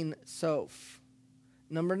Ein Sof.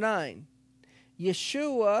 Number nine,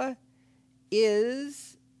 Yeshua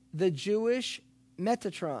is the Jewish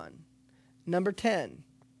Metatron. Number 10,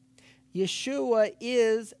 Yeshua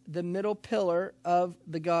is the middle pillar of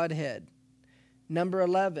the Godhead. Number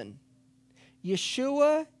 11,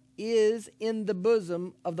 Yeshua is in the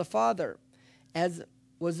bosom of the Father, as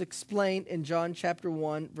was explained in John chapter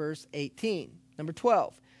 1, verse 18. Number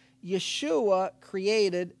 12, Yeshua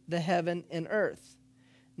created the heaven and earth.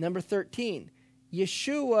 Number 13,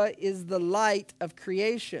 Yeshua is the light of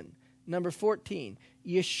creation. Number 14,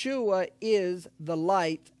 Yeshua is the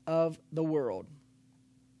light of the world.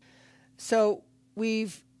 So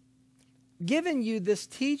we've given you this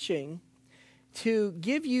teaching to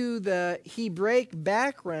give you the Hebraic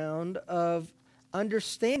background of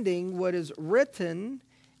understanding what is written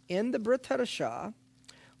in the Brit Hadashah,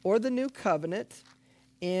 or the New Covenant,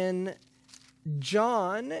 in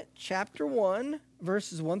John chapter 1,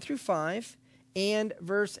 verses 1 through 5, and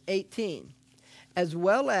verse 18, as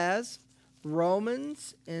well as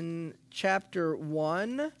Romans in chapter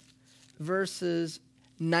 1, verses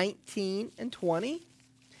 19 and 20,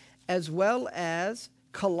 as well as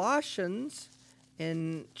Colossians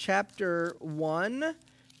in chapter 1,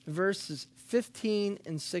 verses 15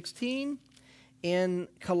 and 16, and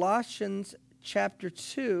Colossians chapter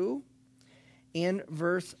 2 in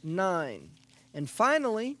verse 9. And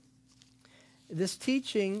finally, this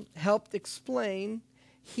teaching helped explain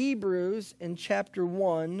Hebrews in chapter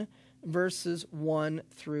 1, verses 1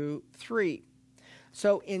 through 3.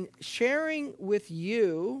 So in sharing with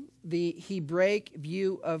you the Hebraic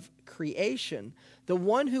view of creation, the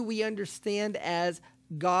one who we understand as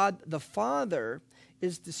God the Father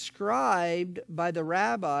is described by the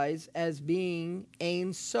rabbis as being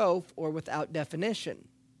Ein Sof, or without definition.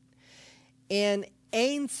 And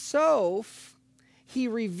Ein Sof, he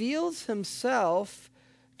reveals himself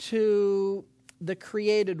to the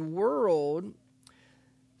created world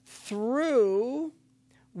through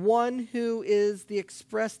one who is the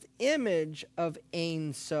expressed image of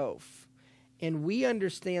Ein Sof. And we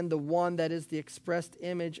understand the one that is the expressed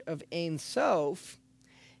image of Ein Sof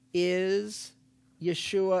is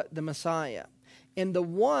Yeshua the Messiah. And the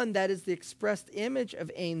one that is the expressed image of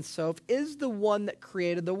Ein Sof is the one that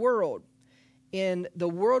created the world. And the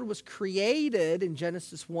world was created in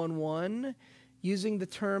Genesis 1:1 using the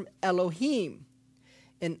term Elohim.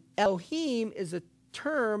 And Elohim is a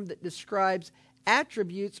term that describes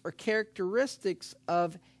attributes or characteristics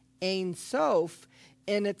of Ein Sof,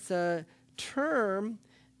 and it's a term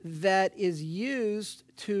that is used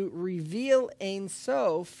to reveal Ein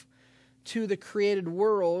Sof to the created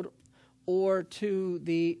world or to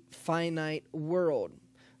the finite world.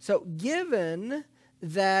 So given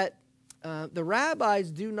that the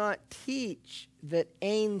rabbis do not teach that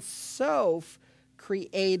Ein Sof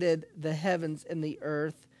created the heavens and the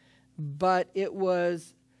earth, but it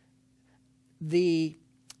was the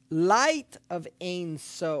light of Ein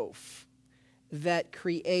Sof that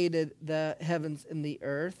created the heavens and the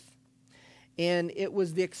earth, and it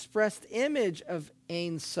was the expressed image of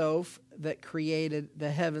Ein Sof that created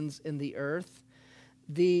the heavens and the earth.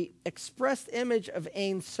 The expressed image of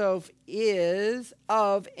Ein Sof is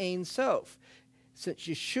of Ein Sof. Since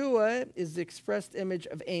Yeshua is the expressed image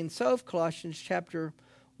of Ein Sof, Colossians chapter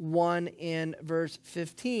 1 and verse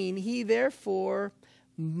 15, he therefore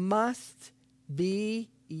must be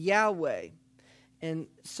Yahweh. And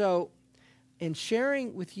so in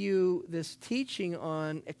sharing with you this teaching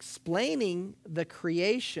on explaining the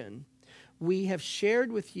creation, we have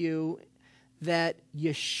shared with you that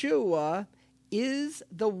Yeshua is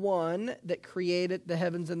the one that created the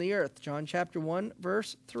heavens and the earth. John chapter 1,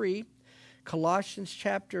 verse 3, Colossians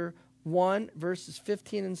chapter 1, verses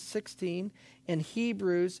 15 and 16, and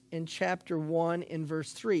Hebrews in chapter 1 and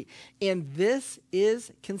verse 3. And this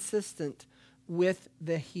is consistent with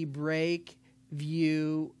the Hebraic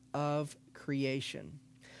view of creation.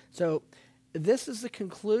 So this is the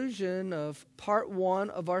conclusion of part 1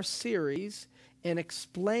 of our series in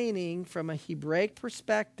explaining from a Hebraic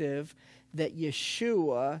perspective that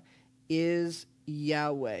Yeshua is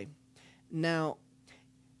Yahweh. Now,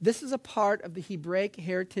 this is a part of the Hebraic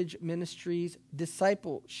Heritage Ministries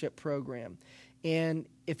discipleship program. And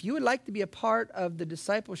if you would like to be a part of the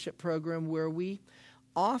discipleship program where we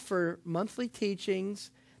offer monthly teachings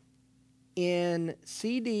in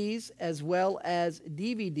CDs as well as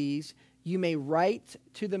DVDs, you may write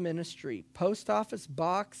to the ministry. Post Office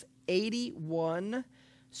Box 81,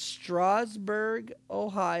 Strasburg,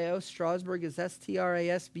 Ohio. Strasburg is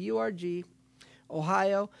Strasburg,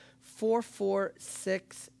 Ohio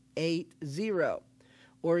 44680.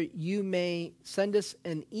 Or you may send us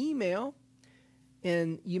an email,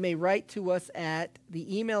 and you may write to us at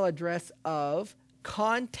the email address of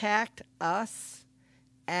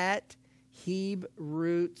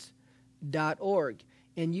contactus@hebroots.org.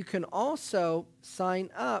 And you can also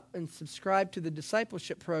sign up and subscribe to the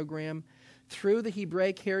discipleship program through the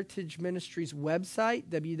Hebraic Heritage Ministries website,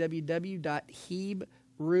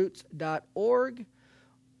 www.hebroots.org,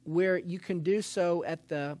 where you can do so at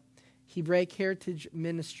the Hebraic Heritage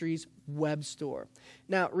Ministries web store.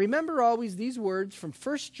 Now, remember always these words from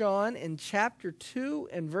 1 John in chapter 2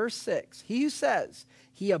 and verse 6. He who says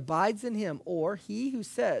he abides in him, or he who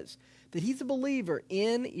says that he's a believer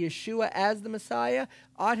in Yeshua as the Messiah,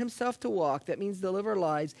 ought himself to walk. That means to live our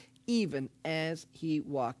lives even as he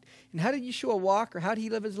walked. And how did Yeshua walk, or how did he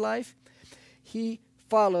live his life? He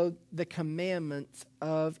followed the commandments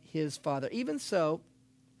of his Father. Even so,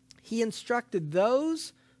 he instructed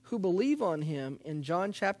those who believe on him in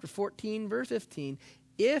John chapter 14, verse 15,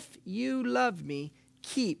 if you love me,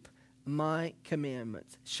 keep my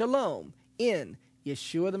commandments. Shalom in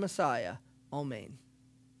Yeshua the Messiah. Amen.